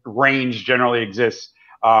gun range generally exists,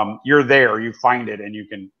 you're there, you find it, and you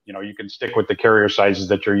can stick with the carrier sizes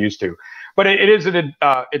that you're used to. But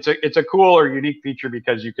it's a cool or unique feature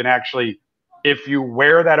because you can actually, if you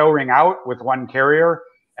wear that O-ring out with one carrier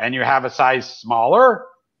and you have a size smaller,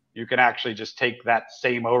 you can actually just take that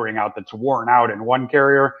same O-ring out that's worn out in one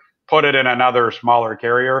carrier, put it in another smaller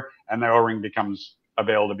carrier, and the O-ring becomes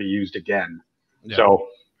available to be used again. Yeah. So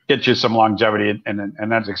get you some longevity,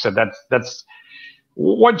 and as I said, that's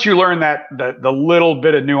once you learn that the little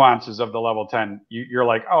bit of nuances of the level 10, you're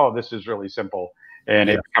like, oh, this is really simple, and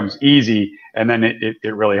it becomes easy, and then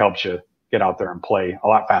it really helps you get out there and play a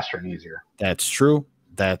lot faster and easier. That's true.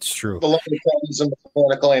 That's true. The level 10 is a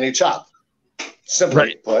mechanical anti-chop.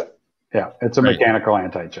 Simply put. Yeah, it's a mechanical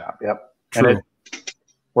anti-chop. Yep. True. And it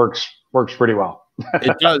works pretty well.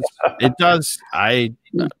 It does. It does.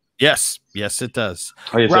 Yes, it does.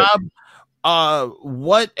 Rob,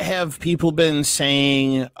 what have people been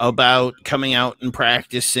saying about coming out and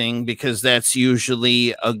practicing? Because that's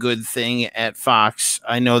usually a good thing at Fox.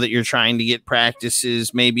 I know that you're trying to get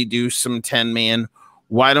practices, maybe do some 10-man.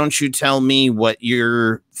 Why don't you tell me what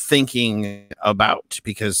you're thinking about?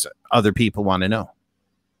 Because other people want to know.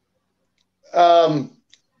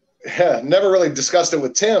 Never really discussed it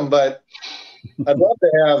with Tim, but I'd love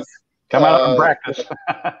to have come out and practice.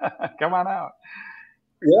 Come on out.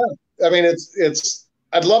 Yeah, I mean,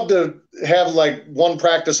 I'd love to have like one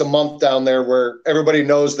practice a month down there where everybody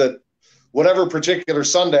knows that whatever particular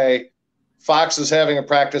Sunday Fox is having a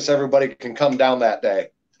practice, everybody can come down that day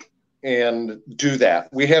and do that.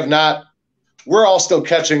 We're all still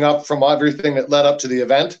catching up from everything that led up to the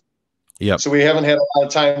event. Yeah. So we haven't had a lot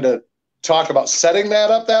of time to talk about setting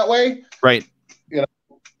that up that way. Right.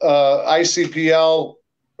 ICPL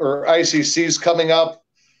or ICC's coming up.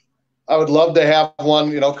 I would love to have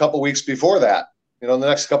one, a couple weeks before that, in the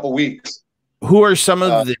next couple weeks. Who are some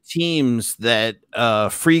of the teams that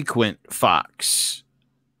frequent Fox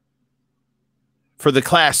for the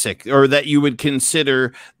Classic, or that you would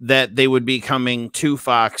consider that they would be coming to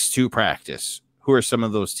Fox to practice? Who are some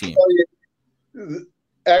of those teams?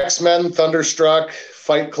 X-Men, Thunderstruck,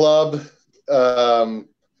 Fight Club,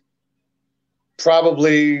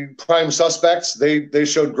 probably Prime Suspects. They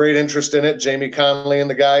showed great interest in it. Jamie Conley and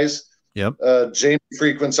the guys. Yep. Jamie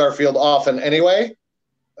frequents our field often anyway.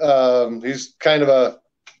 He's kind of a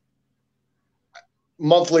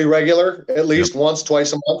monthly regular, at least once,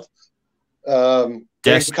 twice a month.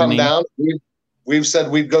 They've come down. We've said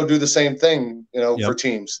we'd go do the same thing, for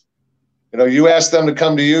teams. You ask them to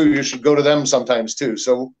come to you, you should go to them sometimes too.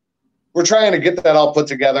 So we're trying to get that all put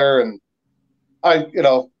together, and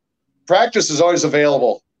practice is always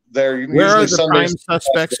available there. Where are the prime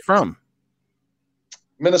suspects from?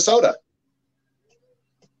 Minnesota.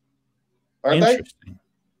 Aren't they?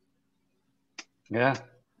 Yeah.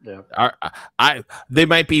 They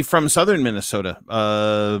might be from southern Minnesota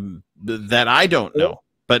that I don't know,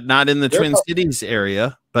 but not in the Twin Cities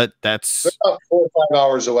area. But that's about 4 or 5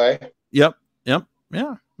 hours away. Yep. Yeah,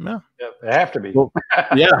 they have to be. Well,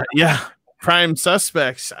 yeah. Prime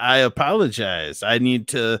suspects. I apologize. I need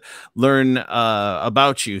to learn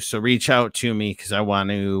about you. So reach out to me because I want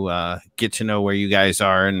to get to know where you guys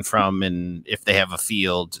are and from, and if they have a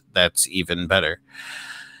field, that's even better.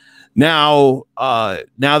 Now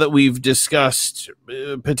that we've discussed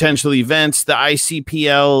potential events, the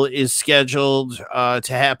ICPL is scheduled to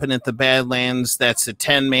happen at the Badlands. That's a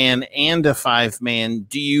 10-man and a 5-man.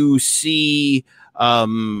 Do you see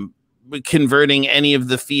converting any of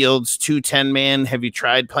the fields to 10-man? Have you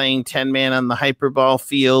tried playing 10-man on the hyperball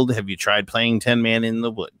field? Have you tried playing 10-man in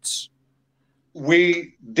the woods?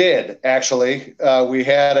 We did, actually. We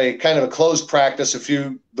had a kind of a closed practice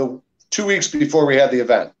 2 weeks before we had the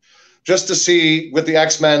event, just to see with the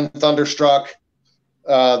X-Men, Thunderstruck,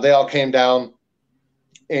 they all came down,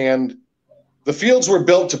 and the fields were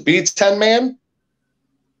built to be 10-man.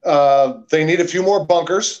 They need a few more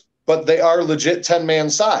bunkers, but they are legit 10-man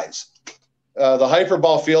size. The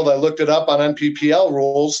hyperball field, I looked it up on NPPL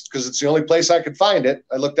rules because it's the only place I could find it.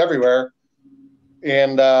 I looked everywhere,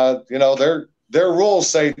 and their rules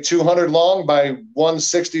say 200 long by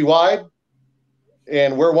 160 wide,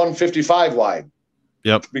 and we're 155 wide.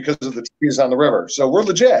 Yep. Because of the trees on the river. So we're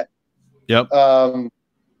legit. Yep. The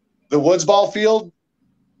woods ball field,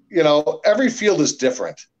 every field is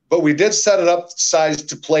different, but we did set it up sized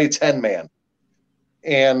to play 10-man.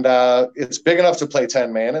 And it's big enough to play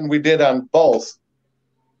 10-man, and we did on both.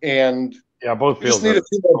 And both fields just need a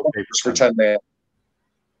few more bunkers for 10-man.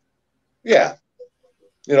 Yeah.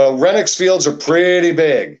 Renix fields are pretty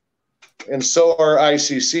big, and so are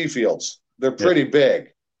ICC fields. They're pretty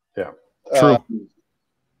big. Yeah. True.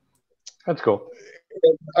 That's cool.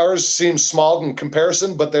 Ours seems small in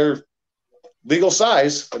comparison, but they're legal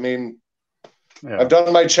size. I mean, I've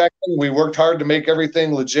done my checking. We worked hard to make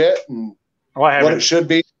everything legit and what it should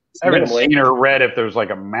be. I haven't seen or read if there's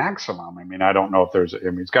like a maximum. I mean, I don't know if there's.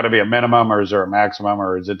 It's got to be a minimum, or is there a maximum,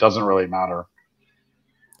 or it doesn't really matter.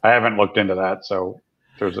 I haven't looked into that, so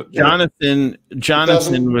there's a Jonathan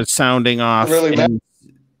was sounding off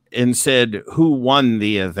and said who won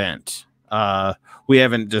the event. We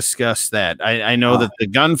haven't discussed that. I know that the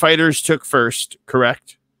gunfighters took first,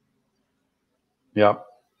 correct? Yep.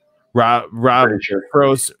 Rob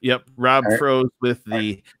froze. Yep. Rob froze with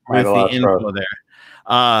the info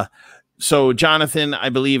there. So Jonathan, I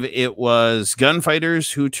believe it was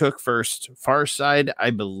gunfighters who took first. Far Side,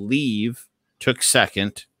 I believe, took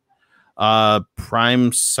second.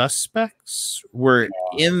 Prime suspects were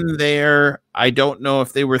in there. I don't know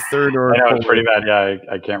if they were third or fourth. It's pretty bad. Yeah,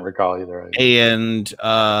 I can't recall either. And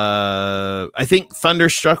I think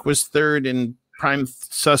Thunderstruck was third and prime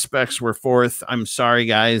suspects were fourth. I'm sorry,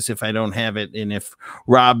 guys, if I don't have it. And if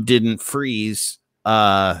Rob didn't freeze,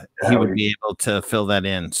 he would be able to fill that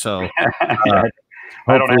in. So I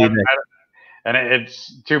don't have it. And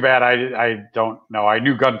it's too bad. I don't know. I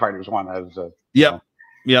knew gunfighters won. That was Yep.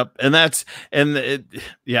 And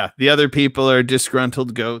the other people are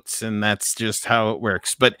disgruntled goats, and that's just how it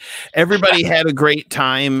works. But everybody had a great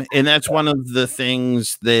time. And that's one of the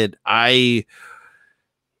things that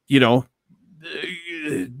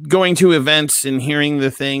going to events and hearing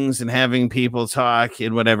the things and having people talk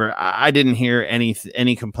and whatever, I didn't hear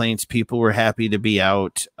any complaints. People were happy to be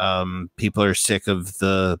out. People are sick of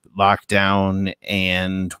the lockdown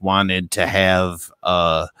and wanted to have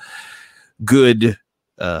a good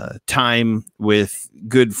time with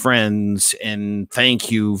good friends. And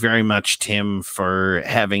thank you very much, Tim, for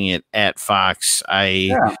having it at Fox.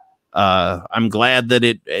 I'm glad that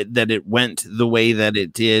it went the way that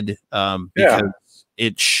it did, because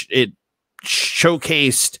it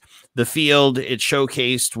showcased the field. It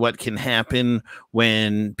showcased what can happen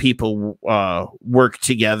when people work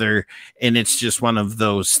together, and it's just one of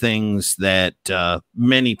those things that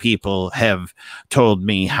many people have told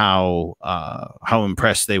me how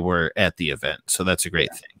impressed they were at the event. So that's a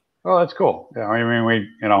great thing. Oh, that's cool. Yeah, I mean, we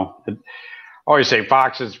always say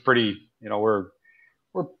Fox is pretty. We're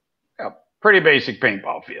a pretty basic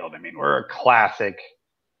paintball field. I mean, we're a classic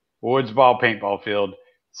woods ball paintball field.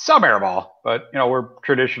 Some airball, but we're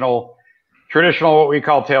traditional traditional, what we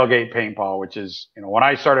call tailgate paintball, which is, you know, when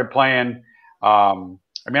I started playing,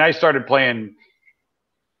 I started playing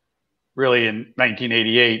really in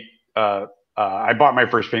 1988. I bought my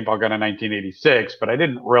first paintball gun in 1986, but I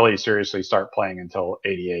didn't really seriously start playing until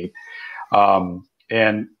 88.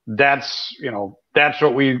 And that's, you know, that's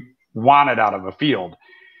what we wanted out of a field.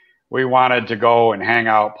 We wanted to go and hang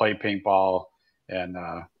out, play paintball, and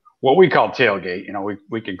what we call tailgate. You know,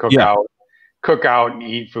 we can cook out and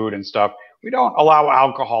eat food and stuff. We don't allow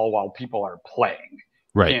alcohol while people are playing.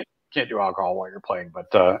 Right. Can't do alcohol while you're playing. But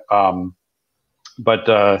that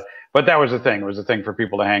was the thing. It was a thing for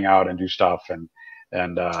people to hang out and do stuff. And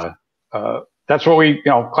that's what we, you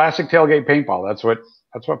know, classic tailgate paintball. That's what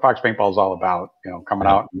Fox Paintball is all about. You know, coming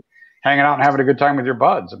out and hanging out and having a good time with your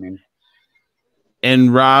buds. I mean.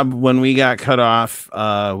 And Rob, when we got cut off,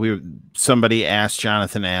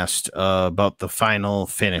 Jonathan asked about the final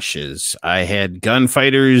finishes. I had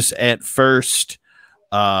Gunfighters at first,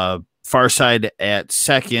 Farside at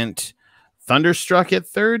second, Thunderstruck at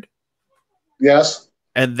third. Yes.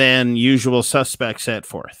 And then Usual Suspects at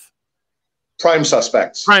fourth. Prime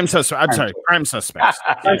Suspects. Prime Suspects. I'm sorry, Prime Suspects.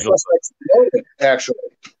 Prime Suspects actually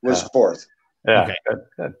was fourth. Yeah. Okay.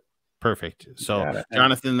 Good. Perfect. So,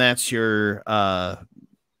 Jonathan, that's your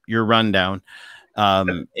rundown.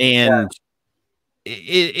 And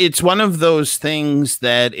it's one of those things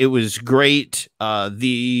that it was great.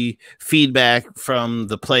 The feedback from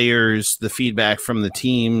the players, the feedback from the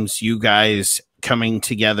teams, you guys coming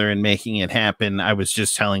together and making it happen. I was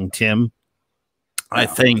just telling Tim, I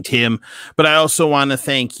thanked him, but I also want to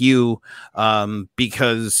thank you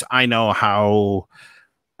because I know how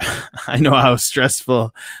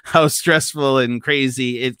stressful and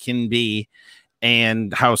crazy it can be,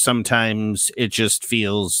 and how sometimes it just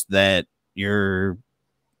feels that you're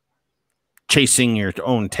chasing your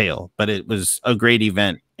own tail. But it was a great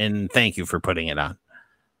event, and thank you for putting it on.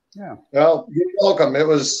 Yeah. Well, you're welcome. It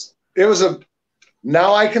was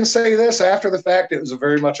now I can say this after the fact. It was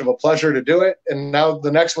very much of a pleasure to do it. And now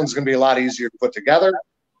the next one's going to be a lot easier to put together.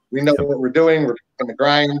 We know what we're doing. We're on the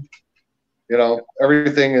grind. You know,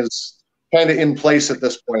 everything is kind of in place at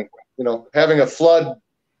this point. You know, having a flood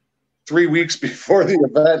 3 weeks before the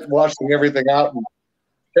event, washing everything out, and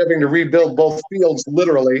having to rebuild both fields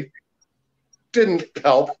literally didn't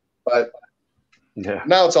help. But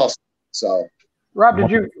now it's all so. Rob,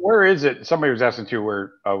 where is it? Somebody was asking too,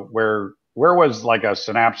 where was like a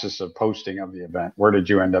synopsis of posting of the event? Where did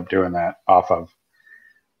you end up doing that off of?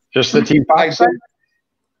 Just the Team Fox site?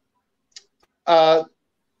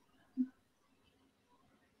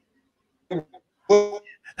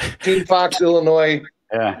 Team Fox Illinois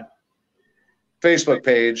Facebook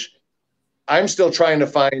page. I'm still trying to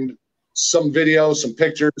find some video, some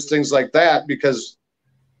pictures, things like that, because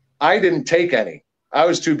I didn't take any. I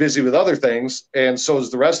was too busy with other things, and so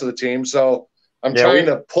is the rest of the team. So I'm trying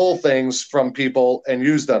to pull things from people and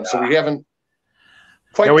use them. So we haven't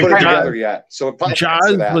quite put it together yet. So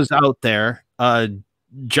Jaws was out there.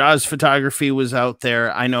 Jaws photography was out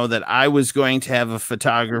there. I know that I was going to have a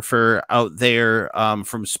photographer out there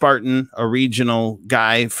from Spartan, a regional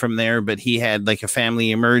guy from there, but he had like a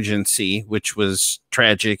family emergency, which was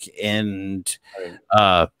tragic, and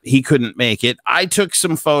he couldn't make it. I took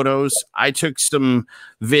some photos. I took some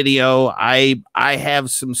video. I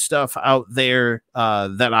have some stuff out there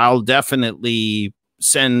that I'll definitely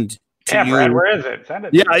send to you. Brad, where is it? Send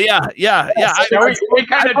it. Yeah. We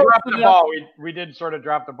kind of dropped the ball. We did sort of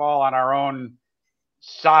drop the ball on our own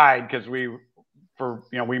side because we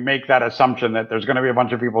make that assumption that there's going to be a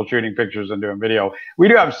bunch of people shooting pictures and doing video. We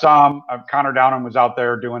do have some. Connor Downham was out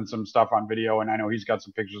there doing some stuff on video, and I know he's got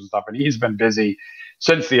some pictures and stuff, and he's been busy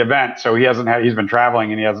since the event, so he's been traveling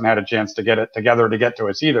and he hasn't had a chance to get it together to get to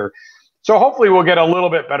us either. So hopefully we'll get a little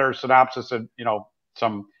bit better synopsis and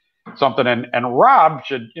something. And Rob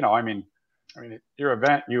should, I mean, your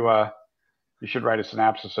event, you should write a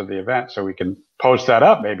synopsis of the event so we can post that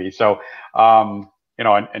up maybe. So,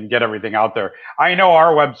 and get everything out there. I know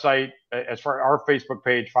our website, as far as our Facebook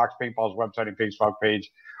page, Fox Paintball's website and Facebook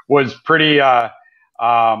page, was pretty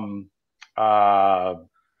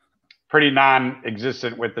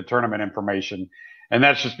non-existent with the tournament information. And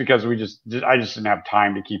that's just because I just didn't have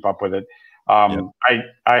time to keep up with it. I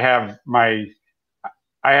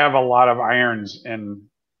have a lot of irons and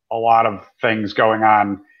a lot of things going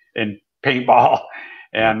on in paintball,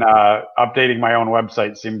 and updating my own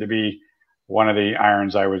website seemed to be one of the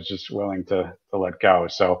irons I was just willing to let go.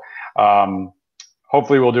 So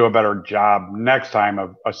hopefully we'll do a better job next time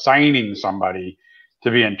of assigning somebody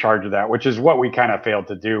to be in charge of that, which is what we kind of failed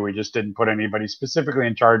to do. We just didn't put anybody specifically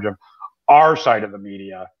in charge of our side of the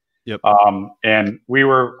media. Yep. And we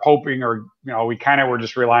were hoping, or we kind of were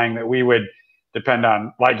just relying that we would depend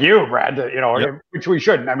on, like you, Brad, which we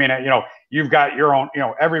shouldn't. I mean, you've got your own,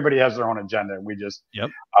 everybody has their own agenda, and we just,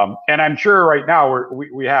 and I'm sure right now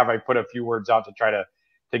I put a few words out to try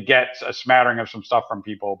to get a smattering of some stuff from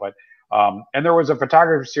people, but, and there was a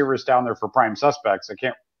photographer service down there for Prime Suspects. I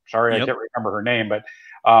can't remember her name, but,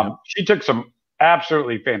 she took some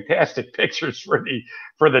absolutely fantastic pictures for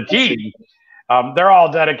the team. They're all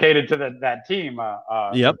dedicated to that team.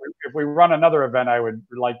 If we run another event, I would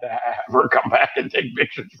like to have her come back and take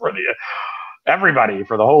pictures for everybody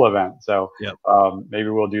for the whole event. So maybe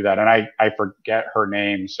we'll do that. And I forget her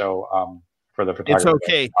name. So for the photographer, it's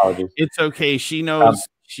okay. Apologies. It's okay. She knows.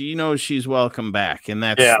 She knows she's welcome back, and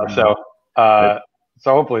that's So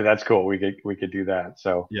hopefully that's cool. We could do that.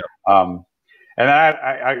 So and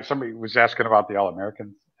I somebody was asking about the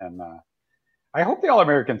All-Americans, and I hope the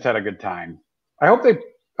All-Americans had a good time. I hope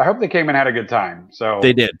they came and had a good time. So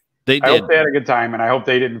they did. I hope they had a good time, and I hope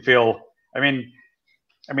they didn't feel. I mean,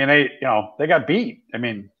 they got beat. I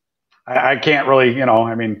mean, I can't really,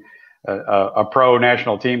 a pro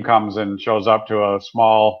national team comes and shows up to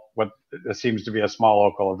what seems to be a small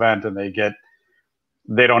local event, and they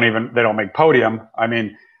don't make podium. I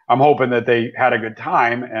mean, I'm hoping that they had a good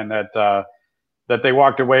time, and that they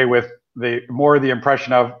walked away with the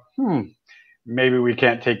impression of, maybe we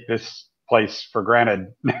can't take this place for granted.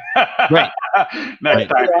 Right. Next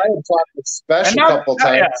time. I had talked with Special a couple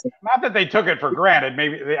times. Not that they took it for granted.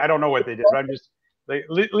 Maybe I don't know what they did, but at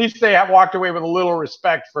least they have walked away with a little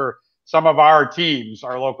respect for some of our teams,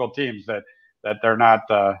 our local teams, that they're not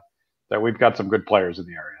that we've got some good players in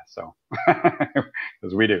the area. So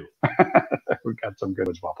because we do, we've got some good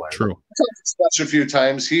baseball players. True. I talked to Special a few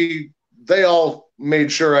times. They all made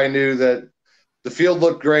sure I knew that the field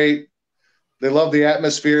looked great. They love the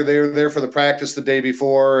atmosphere. They were there for the practice the day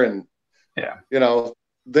before, and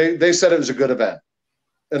they said it was a good event,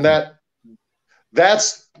 and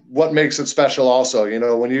that's what makes it special. Also,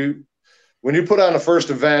 when you put on a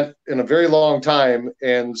first event in a very long time,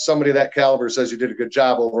 and somebody of that caliber says you did a good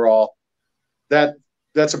job overall,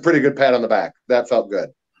 that's a pretty good pat on the back. That felt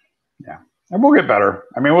good. Yeah, and we'll get better.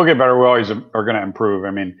 I mean, we'll get better. We always are going to improve.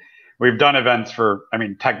 I mean, we've done events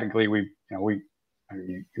technically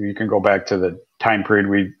you can go back to the time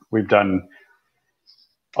period we've done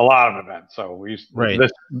a lot of events. So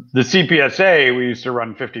the CPSA, we used to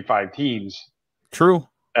run 55 teams. True.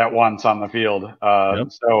 At once on the field.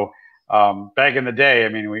 So back in the day, I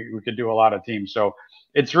mean, we could do a lot of teams. So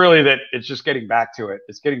it's really that it's just getting back to it.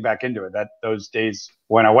 It's getting back into it. That those days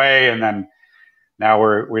went away, and then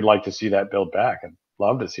now we'd like to see that build back, and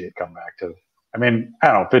love to see it come back to. I mean, I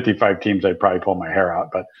don't know, 55 teams, I'd probably pull my hair out,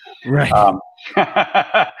 but Rob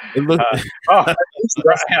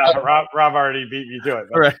already beat me to it.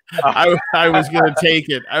 But, right. I was going to take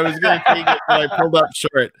it. But I pulled up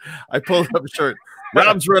short.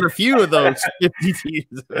 Rob's run a few of those 50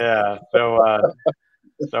 teams. Yeah. So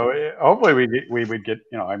hopefully we would get,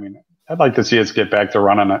 I'd like to see us get back to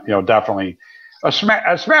running, definitely a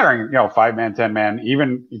smattering, 5-man, 10-man,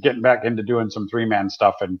 even getting back into doing some 3-man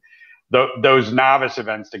stuff, and those novice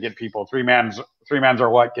events to get people. 3-mans are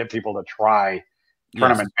what get people to try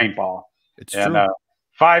tournament paintball. It's true.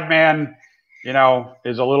 5-man,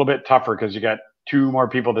 is a little bit tougher because you got 2 more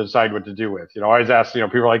people to decide what to do with. I always ask,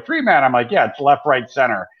 people are like 3-man. I'm like, yeah, it's left, right,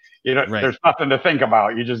 center. There's nothing to think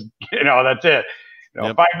about. You just, that's it.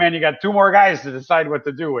 5-man, you got 2 more guys to decide what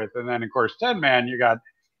to do with, and then of course 10-man, you got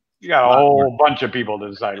a whole bunch of people to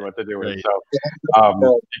decide what to do with. So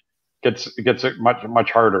it gets it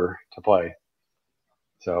much harder to play.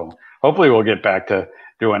 So hopefully we'll get back to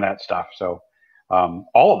doing that stuff. So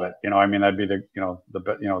all of it, that'd be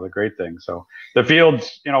the great thing. So the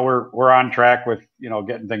fields, we're on track with,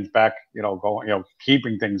 getting things back, going,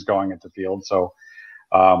 keeping things going at the field. So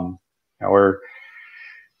we're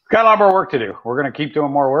got a lot more work to do. We're going to keep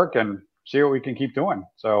doing more work and see what we can keep doing.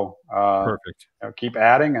 So perfect. Keep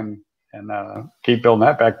adding and keep building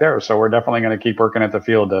that back there. So we're definitely going to keep working at the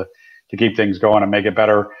field to keep things going and make it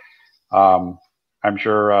better. I'm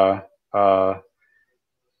sure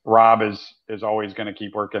Rob is always going to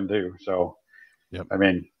keep working too. So, I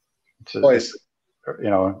mean, it's,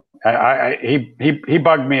 he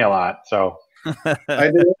bugged me a lot. So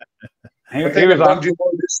I did. He was bugged you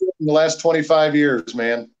more this year in the last 25 years,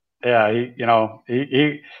 man. Yeah,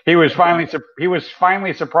 he was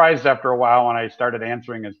finally surprised after a while when I started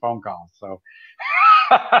answering his phone calls. So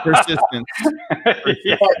persistence.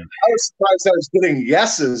 Yeah. I was surprised I was getting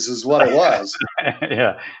yeses, is what it was.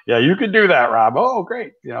 yeah, you could do that, Rob. Oh,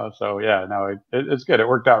 great. So yeah, no, it's good. It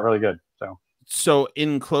worked out really good. So So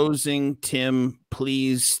in closing, Tim,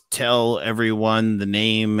 please tell everyone the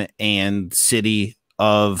name and city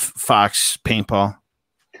of Fox Paintball.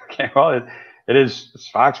 Okay, well, it's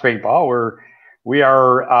Fox Paintball. We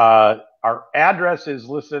are our address is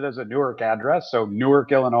listed as a Newark address, so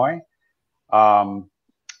Newark, Illinois. We're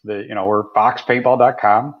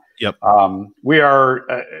foxpaintball.com. Yep. We are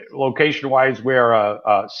location-wise, we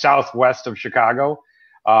are southwest of Chicago,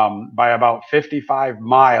 by about 55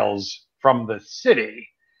 miles from the city.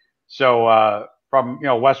 So from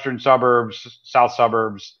western suburbs, south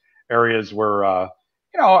suburbs areas, we're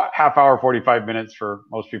half hour, 45 minutes for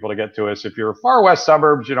most people to get to us. If you're far west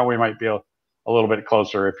suburbs, we might be a little bit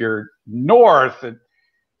closer. If you're north, it's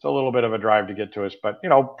a little bit of a drive to get to us, but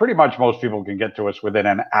pretty much most people can get to us within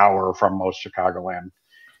an hour from most Chicagoland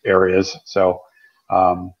areas. So,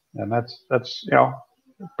 and that's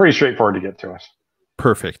pretty straightforward to get to us.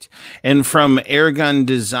 Perfect. And from Airgun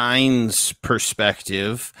Designs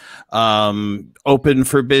perspective, open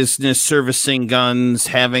for business, servicing guns,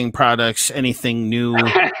 having products, anything new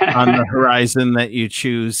on the horizon that you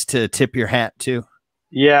choose to tip your hat to?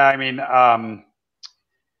 Yeah, I mean,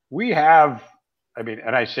 we have,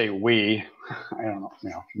 and I say we, I don't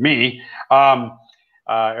know, me,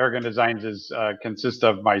 Airgun Designs consists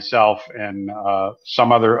of myself and a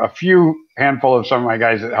few handful of some of my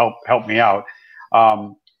guys that help me out.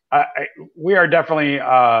 We are definitely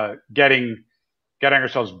getting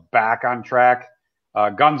ourselves back on track.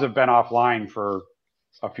 Guns have been offline for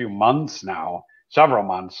a few months now, several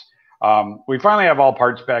months. We finally have all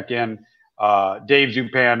parts back in. Dave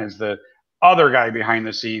Zupan is the other guy behind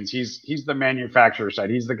the scenes. He's the manufacturer side.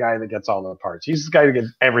 He's the guy that gets all the parts. He's the guy that gets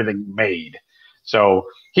everything made. So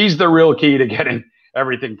he's the real key to getting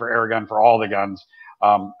everything for Airgun for all the guns.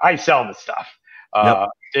 I sell the stuff. Yep.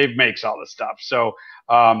 Dave makes all the stuff. So,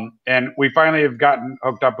 and we finally have gotten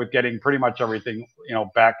hooked up with getting pretty much everything,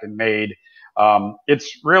 back and made.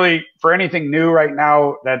 It's really, for anything new right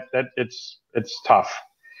now, that it's tough.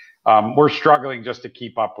 We're struggling just to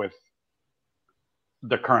keep up with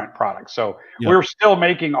the current product. So yep. We're still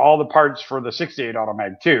making all the parts for the 68 Auto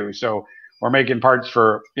Mag too. So we're making parts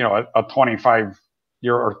for, a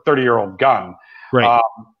 25-year or 30-year-old gun. Right.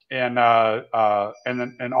 And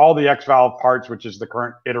all the X valve parts, which is the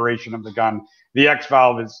current iteration of the gun, the X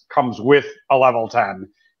valve comes with a level 10.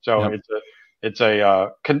 So yep. It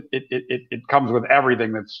comes with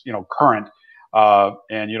everything that's current,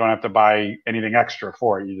 and you don't have to buy anything extra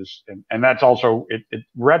for it. You just and that's also it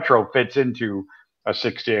retrofits into a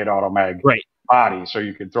 68 Auto Mag right. body, so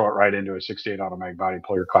you can throw it right into a 68 Auto Mag body,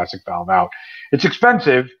 pull your classic valve out. It's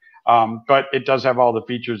expensive. But it does have all the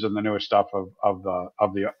features and the newest stuff of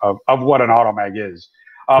what an Auto Mag is.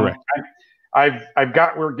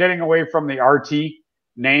 We're getting away from the RT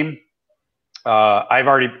name.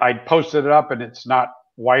 I posted it up and it's not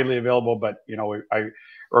widely available, but I'm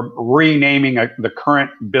renaming the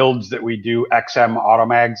current builds that we do XM Auto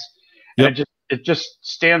Mags. Yep. And it just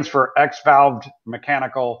stands for X valved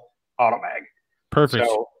mechanical Auto Mag. Perfect.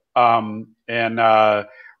 So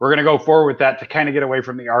we're going to go forward with that to kind of get away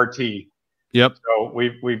from the RT. Yep. So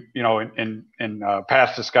we've in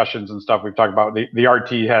past discussions and stuff, we've talked about the RT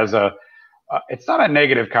has it's not a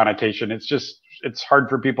negative connotation. It's hard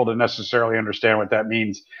for people to necessarily understand what that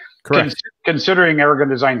means. Correct. Considering Airgun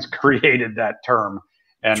Designs created that term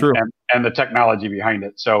and the technology behind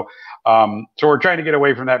it. So we're trying to get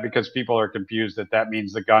away from that because people are confused that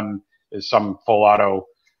means the gun is some full auto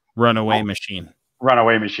runaway machine,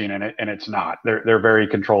 and it's not. They're very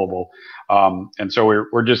controllable, and so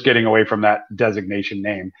we're just getting away from that designation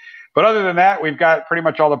name. But other than that, we've got pretty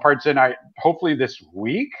much all the parts in. Hopefully this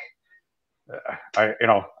week,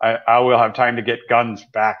 I will have time to get guns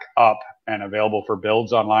back up and available for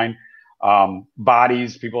builds online.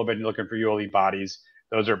 Bodies, people have been looking for ULE bodies.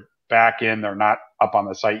 Those are back in. They're not up on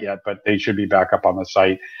the site yet, but they should be back up on the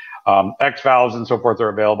site. X valves and so forth are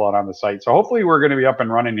available and on the site. So hopefully we're going to be up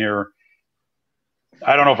and running here.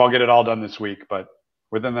 I don't know if I'll get it all done this week, but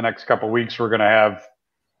within the next couple of weeks, we're going to have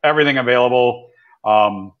everything available.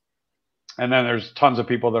 And then there's tons of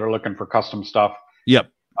people that are looking for custom stuff. Yep.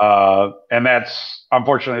 And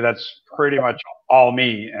unfortunately, that's pretty much all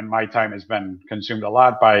me. And my time has been consumed a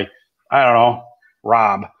lot by, I don't know,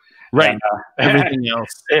 Rob. Right. And, everything else.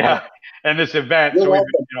 Yeah. And this event.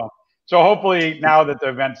 So hopefully now that the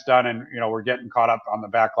event's done and, we're getting caught up on the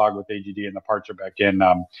backlog with AGD and the parts are back in,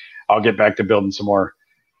 I'll get back to building some more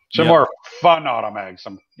fun Auto Mags,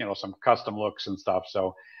 some custom looks and stuff.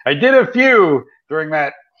 So I did a few during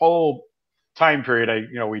that whole time period.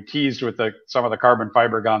 We teased with some of the carbon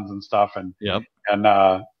fiber guns and stuff. And, and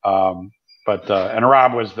Rob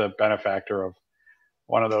was the benefactor of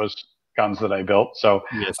one of those guns that I built. So,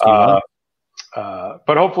 yes,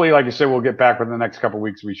 but hopefully, like I said, we'll get back within the next couple of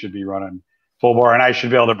weeks. We should be running full bore, and I should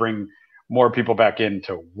be able to bring more people back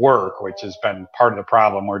into work, which has been part of the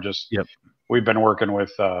problem. We're just, we've been working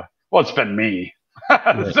with, well, it's been me.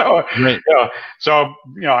 So,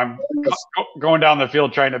 I'm going down the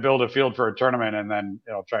field trying to build a field for a tournament, and then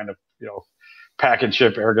trying to pack and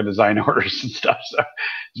ship Airgun Design orders and stuff. So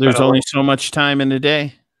there's only so much time in a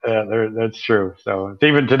day. That's true. So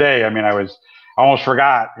even today, I mean, I almost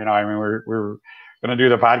forgot. I mean, we were going to do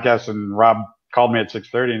the podcast, and Rob called me at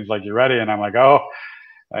 6:30, and he's like, "You ready?" And I'm like, "Oh."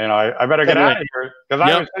 I better get out of here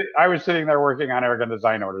because I was sitting there working on Airgun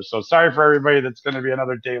Design orders. So sorry for everybody that's going to be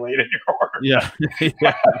another day late in your order. Yeah.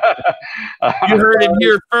 You heard it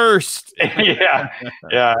here first. Yeah.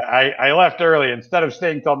 I left early instead of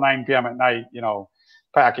staying till 9 p.m. at night.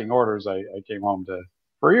 Packing orders. I came home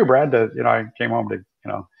for you, Brad. I came home to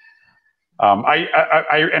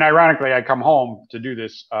and ironically I come home to do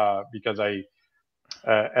this because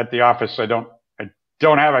at the office I don't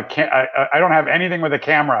have I don't have anything with a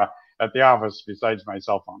camera at the office besides my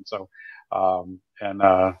cell phone. So, so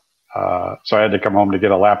I had to come home to get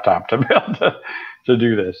a laptop to be able to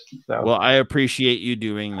do this. So. Well, I appreciate you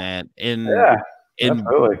doing that. And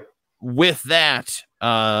absolutely. With that,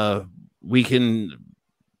 we can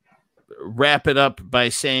wrap it up by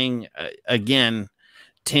saying again,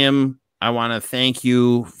 Tim, I want to thank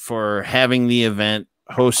you for having the event,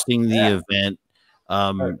 hosting the event.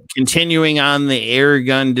 Continuing on the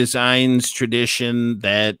Airgun Designs tradition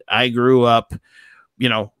that I grew up,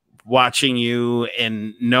 watching you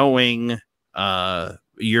and knowing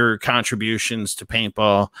your contributions to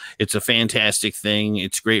paintball. It's a fantastic thing.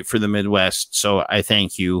 It's great for the Midwest. So I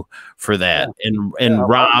thank you for that. And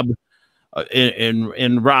Rob,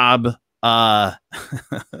 Rob,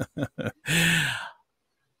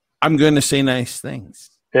 I'm going to say nice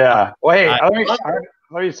things. Yeah. Well, hey,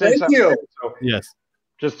 let me say something. So, yes.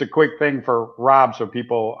 Just a quick thing for Rob, so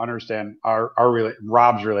people understand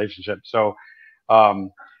Rob's relationship. So,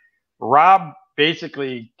 Rob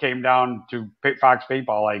basically came down to Fox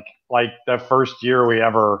Paintball like the first year we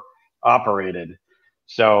ever operated.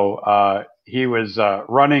 So he was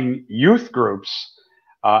running youth groups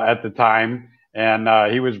at the time,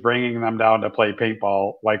 and he was bringing them down to play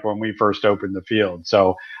paintball like when we first opened the field.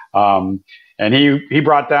 So. And he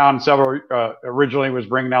brought down several, originally was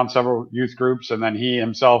bringing down several youth groups, and then he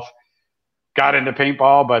himself got into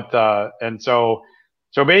paintball. But, and so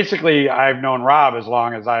basically I've known Rob as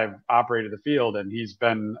long as I've operated the field, and he's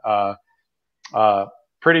been,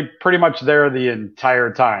 pretty much there the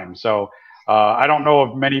entire time. So, I don't know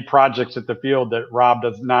of many projects at the field that Rob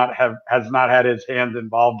has not had his hands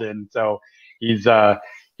involved in. So he's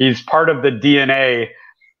part of the DNA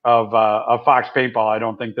of Fox Paintball. I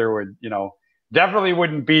don't think there would, definitely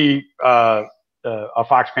wouldn't be a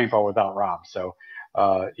Fox Paintball without Rob. So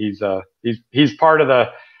he's part of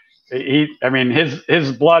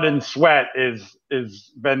his blood and sweat is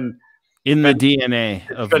been in the DNA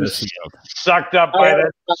of the field, sucked up by the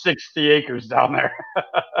 60 acres down there. I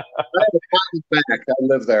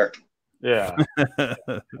live there. Yeah.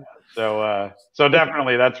 So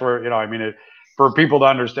definitely that's where, for people to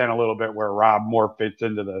understand a little bit where Rob more fits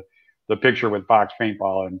into the picture with Fox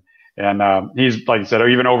Paintball. And he's, like I said,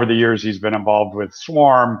 even over the years, he's been involved with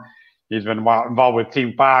Swarm. He's been involved with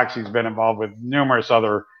Team Fox. He's been involved with numerous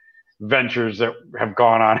other ventures that have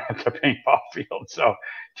gone on at the paintball field. So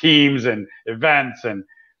teams and events and,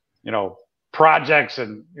 projects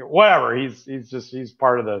and whatever. He's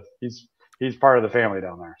part of the family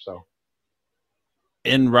down there. So.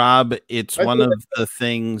 And Rob, it's one of the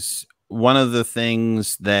things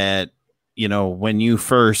that, when you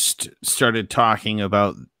first started talking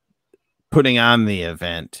about putting on the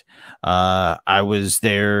event, I was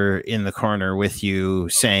there in the corner with you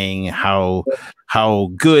saying how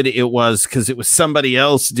good it was because it was somebody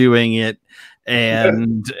else doing it,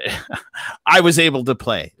 and I was able to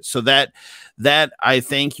play. So that I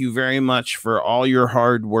thank you very much for all your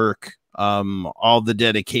hard work, all the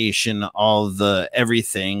dedication, all the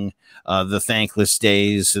everything, the thankless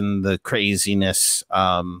days and the craziness.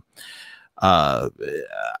 It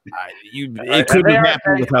couldn't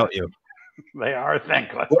happen without you. They are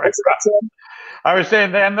thankless. Right? I was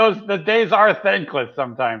saying, man, the days are thankless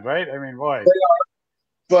sometimes, right? I mean, boy.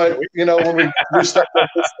 But when we start this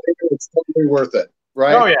thing, it's totally worth it,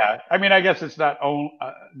 right? Oh yeah. I mean, I guess it's not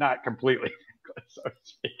completely thankless, so to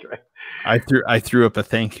speak, right? I threw up a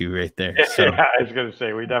thank you right there. So. Yeah, I was going to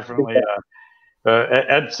say we definitely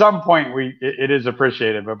at some point it is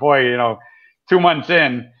appreciated, but boy, 2 months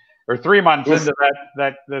in, or 3 months into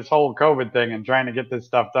this whole COVID thing and trying to get this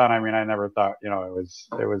stuff done. I mean, I never thought, you know, it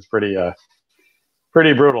was pretty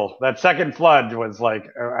brutal. That second flood was like,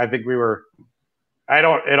 I think we were, I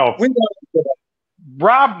don't, you know,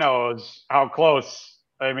 Rob knows how close.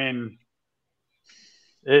 I mean,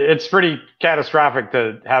 it's pretty catastrophic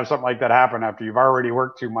to have something like that happen after you've already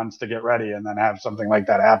worked 2 months to get ready and then have something like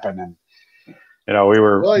that happen. And, you know, we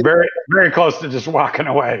were very, very close to just walking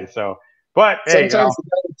away. So, but hey, sometimes you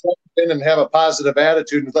gotta jump in and have a positive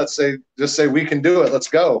attitude and just say, we can do it. Let's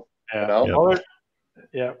go. Yeah. You know?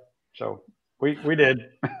 Yeah. So we did.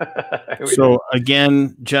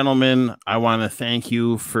 Again, gentlemen, I want to thank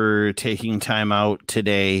you for taking time out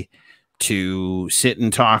today to sit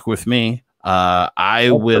and talk with me.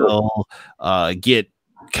 I will get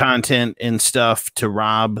content and stuff to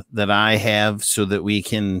Rob that I have so that we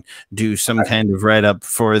can do some kind of write-up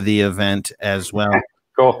for the event as well.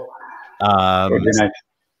 Cool. Nice.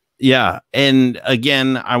 Yeah. And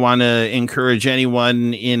again, I want to encourage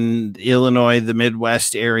anyone in Illinois, the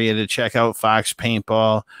Midwest area, to check out Fox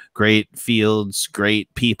Paintball. Great fields,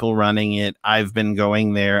 great people running it. I've been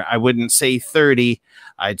going there. I wouldn't say 30.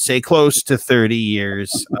 I'd say close to 30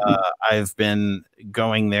 years. I've been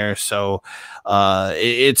going there. So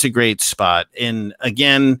it's a great spot. And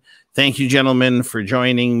again, thank you, gentlemen, for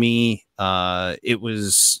joining me. It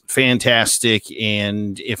was fantastic.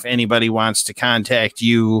 And if anybody wants to contact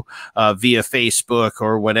you via Facebook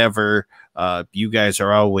or whatever, you guys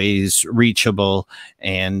are always reachable.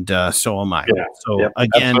 And so am I. Yeah. So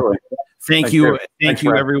again, absolutely. Thank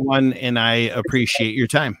you, everyone. And I appreciate your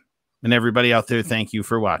time. And everybody out there, thank you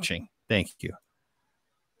for watching. Thank you.